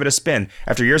borrow it and give it a spin.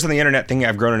 After years on the internet thinking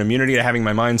I've grown an immunity to having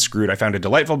my mind screwed, I found a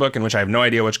delightful book in which I have no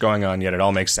idea what's going on, yet it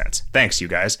all makes sense. Thanks, you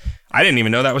guys. I didn't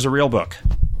even know that was a real book.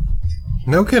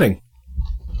 No kidding.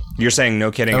 You're saying no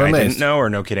kidding I didn't know, or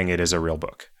no kidding it is a real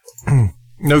book?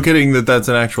 No kidding that's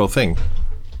an actual thing.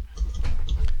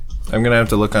 I'm going to have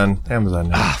to look on Amazon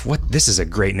now. This is a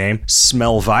great name.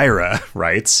 Smelvira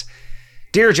writes,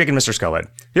 Dear Jake and Mr. Skullhead,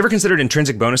 have you ever considered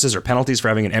intrinsic bonuses or penalties for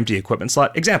having an empty equipment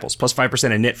slot? Examples, plus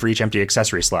 5% in knit for each empty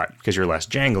accessory slot, because you're less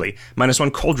jangly.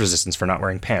 -1 cold resistance for not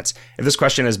wearing pants. If this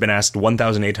question has been asked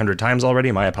 1,800 times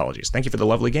already, my apologies. Thank you for the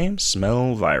lovely game,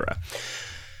 Smelvira.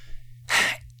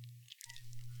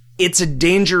 It's a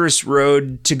dangerous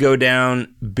road to go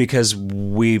down because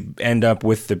we end up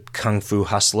with the Kung Fu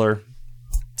Hustler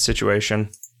situation.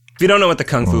 If you don't know what the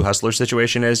Kung Fu Hustler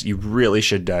situation is, you really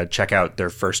should check out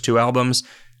their first 2 albums.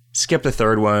 Skip the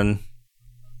third one.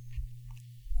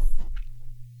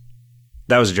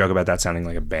 That was a joke about that sounding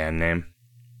like a band name.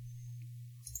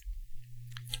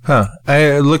 Huh.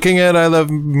 Looking at I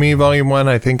Love Me Volume 1,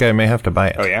 I think I may have to buy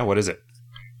it. Oh, yeah? What is it?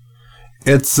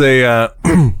 It's a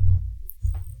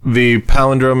the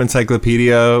Palindrome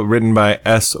Encyclopedia written by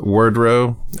S.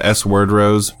 Wordrow. S.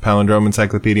 Wordrow's Palindrome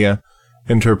Encyclopedia.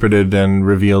 Interpreted and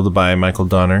revealed by Michael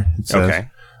Donner, it says.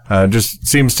 Okay. Just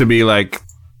seems to be like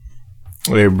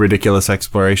a ridiculous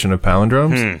exploration of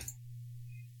palindromes.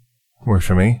 Works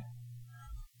for me.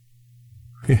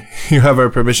 You have our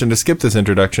permission to skip this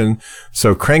introduction,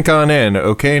 so crank on in,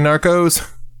 okay, narcos?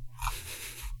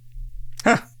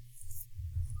 Huh.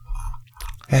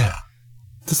 Yeah.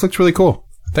 This looks really cool.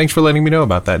 Thanks for letting me know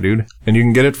about that, dude. And you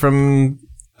can get it from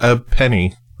a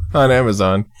penny on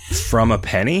Amazon. From a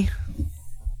penny?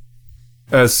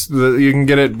 You can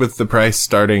get it with the price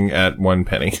starting at 1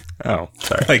 penny. Oh,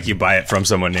 sorry. Like you buy it from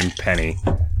someone named Penny.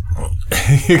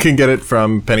 You can get it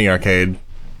from Penny Arcade.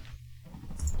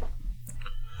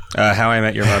 How I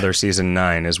Met Your Mother Season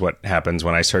 9 is what happens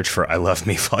when I search for I Love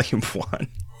Me Volume 1.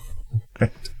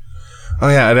 Right. Oh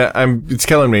yeah, it's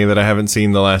killing me that I haven't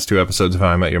seen the last 2 episodes of How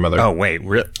I Met Your Mother. Oh wait,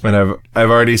 really? And I've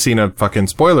already seen a fucking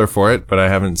spoiler for it, but I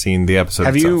haven't seen the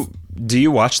episode itself. Do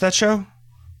you watch that show?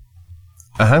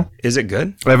 Uh-huh. Is it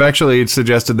good? I've actually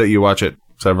suggested that you watch it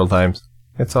several times.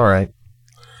 It's all right.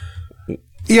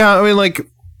 Yeah, I mean, like,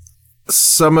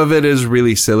 some of it is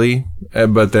really silly,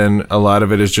 but then a lot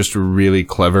of it is just really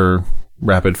clever,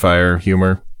 rapid-fire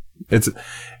humor.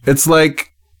 It's like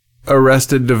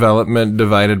Arrested Development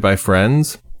divided by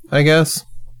Friends, I guess.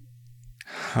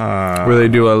 Where they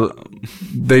do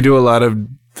a lot of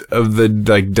the,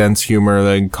 like, dense humor,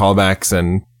 like, callbacks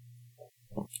and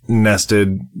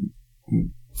nested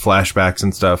flashbacks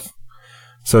and stuff.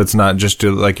 So it's not just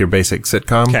like your basic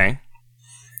sitcom. Okay.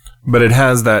 But it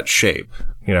has that shape,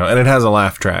 and it has a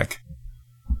laugh track,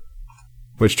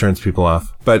 which turns people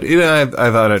off. But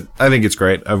I think it's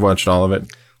great. I've watched all of it.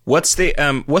 What's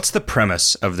the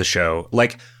premise of the show?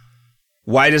 Like,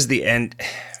 why does the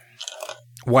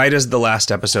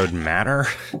last episode matter?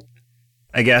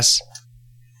 I guess.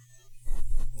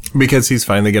 Because he's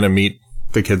finally going to meet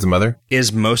the kid's mother.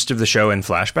 Is most of the show in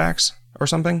flashbacks or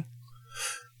something?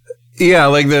 Yeah,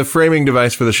 like the framing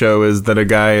device for the show is that a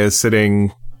guy has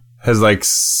like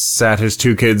sat his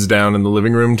 2 kids down in the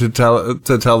living room to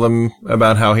tell them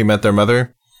about how he met their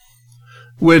mother.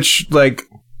 Which, like,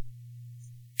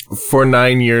 for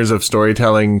 9 years of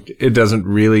storytelling, it doesn't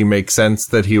really make sense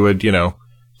that he would,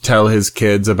 tell his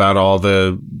kids about all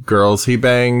the girls he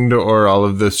banged or all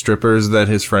of the strippers that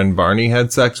his friend Barney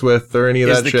had sex with or any of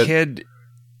that shit.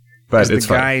 But is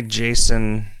the guy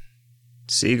Jason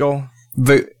Segel?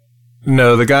 The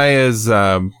guy is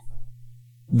the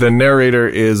narrator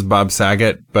is Bob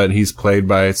Saget, but he's played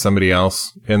by somebody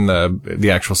else in the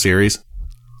actual series.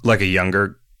 Like a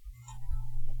younger.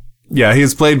 Yeah,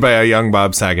 he's played by a young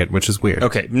Bob Saget, which is weird.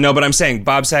 Okay, no, but I'm saying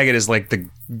Bob Saget is like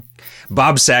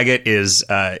Bob Saget is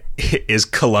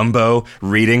Columbo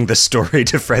reading the story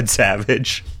to Fred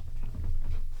Savage.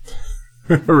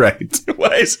 Right.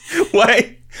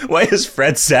 Why is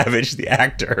Fred Savage the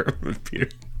actor of Peter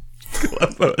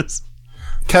Columbo's?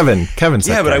 Kevin.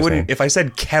 Yeah, but I wouldn't. If I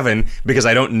said Kevin, because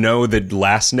I don't know the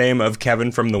last name of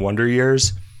Kevin from the Wonder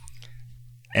Years,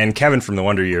 and Kevin from the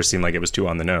Wonder Years seemed like it was too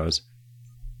on the nose.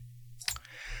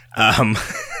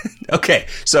 Okay,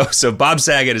 so Bob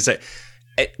Saget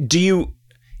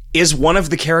is one of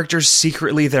the characters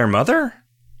secretly their mother?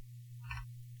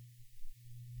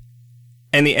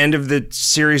 And the end of the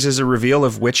series is a reveal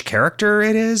of which character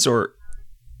it is, or?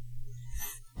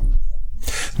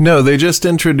 No, they just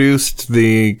introduced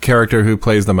the character who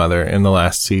plays the mother in the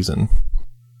last season.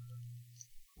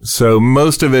 So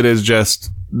most of it is just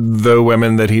the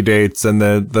women that he dates and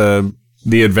the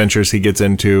adventures he gets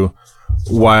into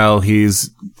while he's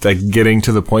like getting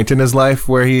to the point in his life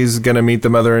where he's going to meet the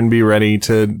mother and be ready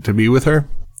to be with her,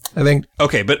 I think.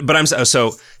 Okay, but I'm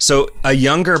so a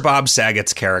younger Bob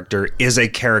Saget's character is a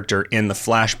character in the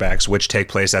flashbacks which take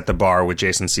place at the bar with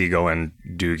Jason Segel and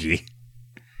Doogie.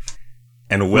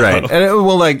 and Willow. Right.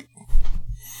 And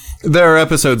there are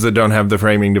episodes that don't have the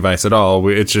framing device at all.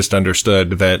 It's just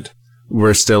understood that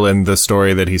we're still in the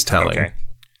story that he's telling. Okay.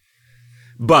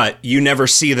 But you never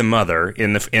see the mother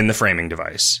in the framing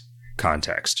device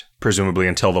context, presumably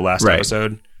until the last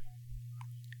episode.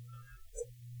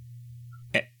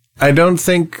 I don't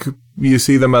think you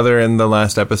see the mother in the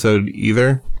last episode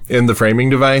either. In the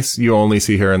framing device, you only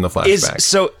see her in the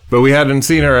flashback. But we hadn't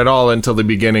seen her at all until the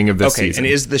beginning of this season.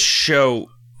 And is the show...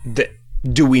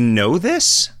 do we know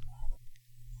this?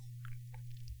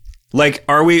 Like,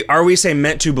 are we say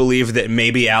meant to believe that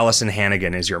maybe Allison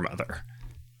Hannigan is your mother?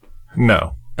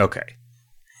 No. Okay.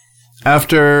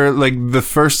 After,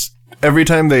 every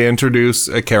time they introduce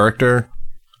a character,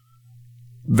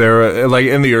 there,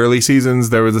 in the early seasons,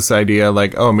 there was this idea,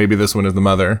 oh, maybe this one is the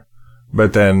mother.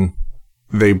 But then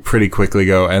they pretty quickly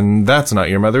go, and that's not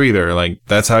your mother either.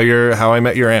 That's how I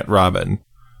Met Your Aunt Robin.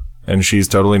 And she's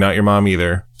totally not your mom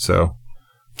either. So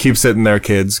keep sitting there,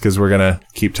 kids, because we're going to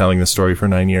keep telling the story for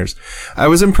 9 years. I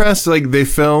was impressed. They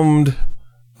filmed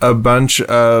a bunch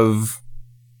of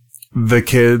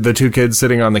the two kids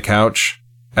sitting on the couch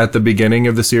at the beginning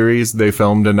of the series. They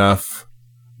filmed enough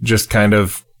just kind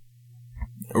of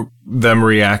them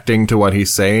reacting to what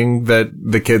he's saying that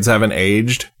the kids haven't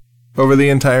aged over the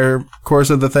entire course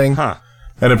of the thing. Huh.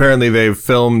 And apparently they've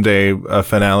filmed a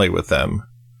finale with them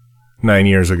 9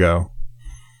 years ago.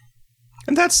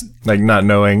 And that's not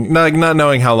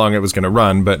knowing how long it was going to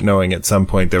run, but knowing at some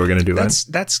point they were going to do it.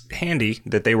 That's handy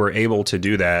that they were able to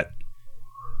do that.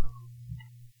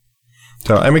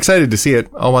 So I'm excited to see it.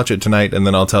 I'll watch it tonight, and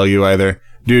then I'll tell you either,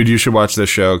 dude, you should watch this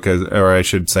show,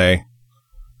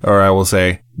 or I will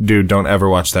say, dude, don't ever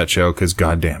watch that show, because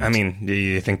goddamn it. I mean, do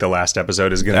you think the last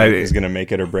episode is gonna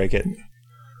make it or break it?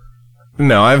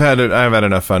 No, I've had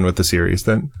enough fun with the series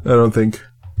that I don't think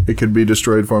it could be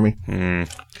destroyed for me.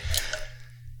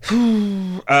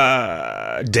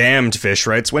 Damned Fish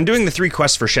writes, when doing the 3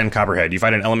 quests for Shen Copperhead, you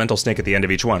find an elemental snake at the end of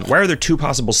each one. Why are there 2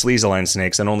 possible sleaze-aligned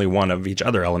snakes and only 1 of each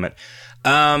other element?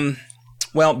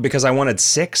 Well, because I wanted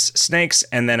 6 snakes,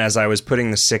 and then as I was putting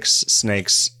the 6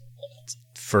 snakes,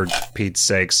 for Pete's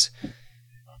sakes,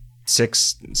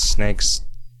 6 snakes...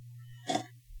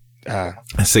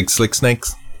 6 slick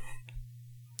snakes?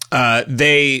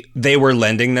 They were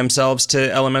lending themselves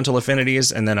to elemental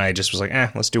affinities, and then I just was like,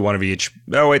 let's do 1 of each.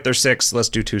 Oh, wait, there's 6. Let's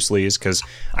do 2 sleaze, because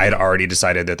I had already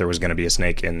decided that there was going to be a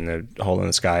snake in the hole in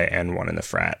the sky and 1 in the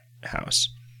frat house.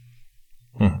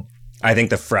 I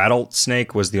think the frattle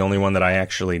snake was the only one that I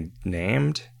actually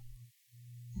named.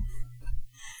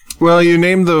 Well, you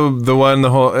named the one in the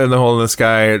hole in the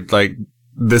sky,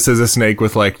 this is a snake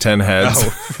with 10 heads.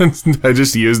 Oh. I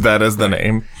just used that as the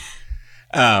name.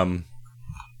 I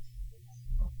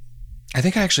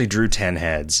think I actually drew 10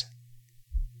 heads.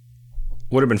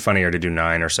 Would have been funnier to do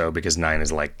 9 or so, because 9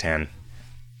 is 10.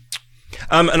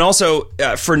 And also,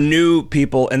 for new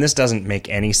people, and this doesn't make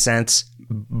any sense,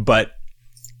 but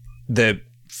the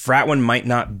frat one might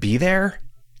not be there.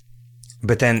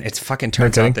 But then it fucking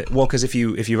turns out that, because if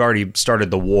you've already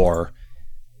started the war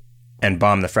and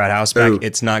bombed the frat house back,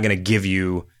 it's not going to give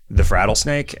you the frattle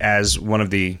snake as one of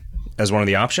the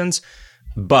options.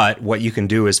 But what you can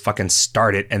do is fucking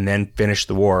start it and then finish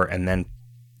the war and then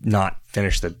not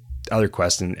finish the other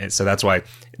quest. And so that's why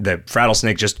the frattle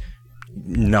snake just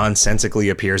nonsensically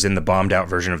appears in the bombed out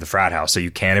version of the frat house. So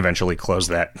you can eventually close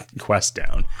that quest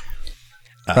down.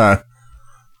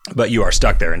 But you are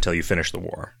stuck there until you finish the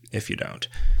war, if you don't.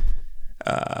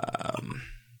 But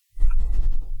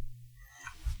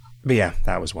yeah,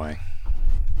 that was why.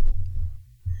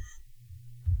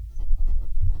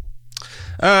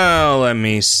 Let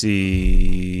me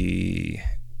see.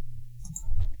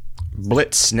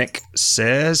 Blitznick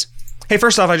says, hey,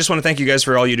 first off, I just want to thank you guys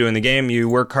for all you do in the game. You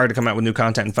work hard to come out with new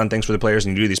content and fun things for the players,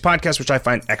 and you do these podcasts, which I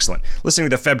find excellent. Listening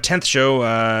to the Feb 10th show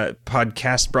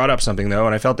podcast brought up something, though,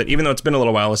 and I felt that even though it's been a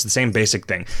little while, it's the same basic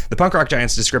thing. The Punk Rock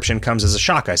Giants description comes as a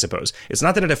shock, I suppose. It's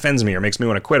not that it offends me or makes me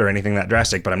want to quit or anything that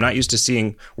drastic, but I'm not used to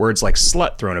seeing words like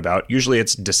slut thrown about. Usually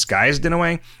it's disguised in a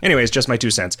way. Anyways, just my 2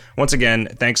 cents. Once again,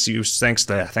 thanks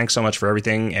so much for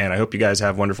everything, and I hope you guys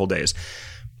have wonderful days.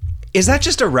 Is that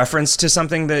just a reference to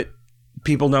something that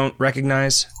people don't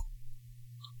recognize?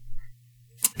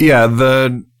 Yeah,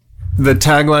 the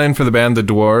tagline for the band The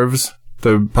Dwarves,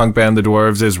 the punk band The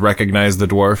Dwarves, is recognize the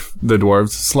dwarves,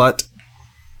 slut.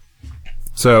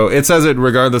 So it says it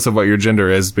regardless of what your gender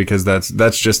is, because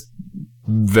that's just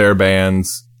their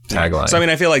band's tagline. So I mean,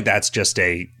 I feel like that's just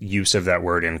a use of that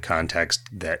word in context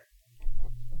that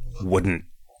wouldn't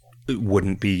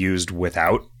be used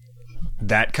without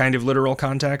that kind of literal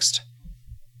context.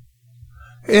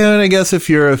 And I guess if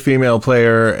you're a female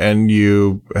player and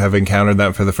you have encountered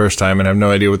that for the first time and have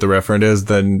no idea what the referent is,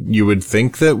 then you would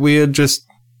think that we had just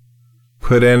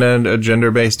put in a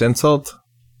gender-based insult.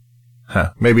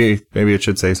 Huh. Maybe it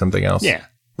should say something else. Yeah.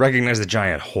 Recognize the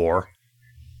giant whore.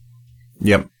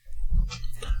 Yep.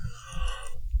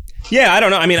 Yeah, I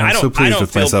don't know. I mean, I'm so pleased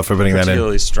with myself for putting that in.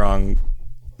 Particularly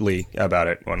strongly about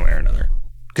it one way or another.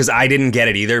 Because I didn't get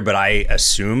it either, but I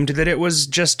assumed that it was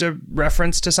just a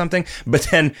reference to something. But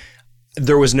then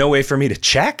there was no way for me to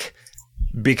check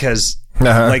because,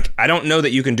 like, I don't know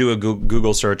that you can do a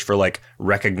Google search for, like,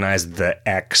 recognize the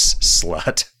X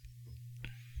slut.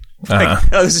 Like,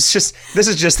 oh, this is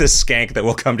just this skank that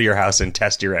will come to your house and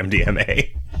test your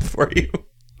MDMA for you.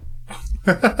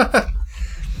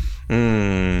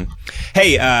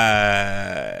 Hey,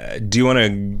 do you want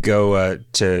to go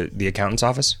to the accountant's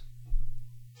office?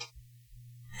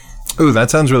 Ooh,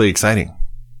 that sounds really exciting.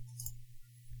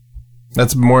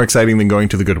 That's more exciting than going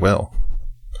to the Goodwill.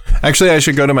 Actually, I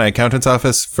should go to my accountant's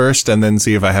office first and then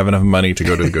see if I have enough money to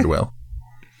go to the Goodwill.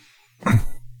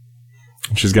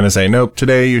 She's going to say, nope,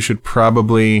 today you should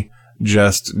probably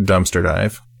just dumpster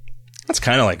dive. That's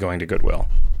kind of like going to Goodwill,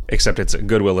 except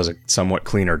Goodwill is a somewhat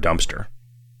cleaner dumpster.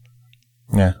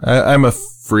 Yeah, I'm a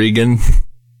freegan.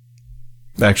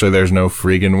 Actually, there's no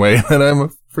freegan way that I'm a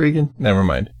freegan. Never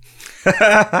mind.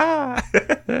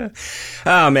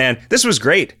 Oh, man, this was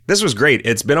great.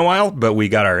 It's been a while, but we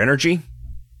got our energy.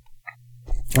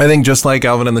 I think just like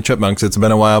Alvin and the Chipmunks, it's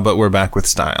been a while, but we're back with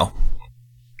style.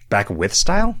 Back with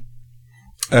style?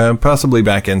 Possibly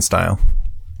back in style.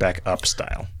 Back up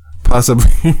style.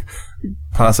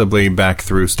 Possibly back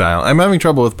through style. I'm having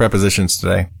trouble with prepositions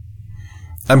today.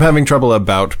 I'm having trouble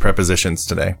about prepositions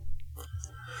today.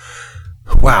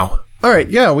 Wow. All right,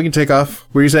 yeah, we can take off.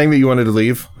 Were you saying that you wanted to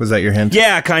leave? Was that your hint?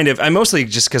 Yeah, kind of. I mostly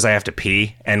just because I have to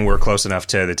pee, and we're close enough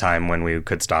to the time when we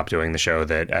could stop doing the show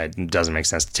that it doesn't make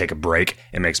sense to take a break.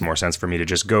 It makes more sense for me to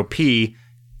just go pee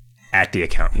at the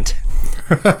accountant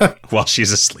while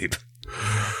she's asleep.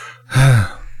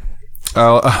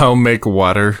 I'll make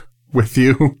water with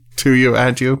you, to you,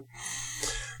 at you.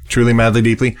 Truly, madly,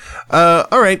 deeply. All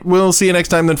right, we'll see you next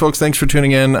time then, folks. Thanks for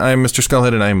tuning in. I'm Mr.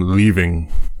 Skullhead, and I'm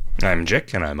leaving. I'm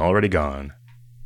Jick, and I'm already gone.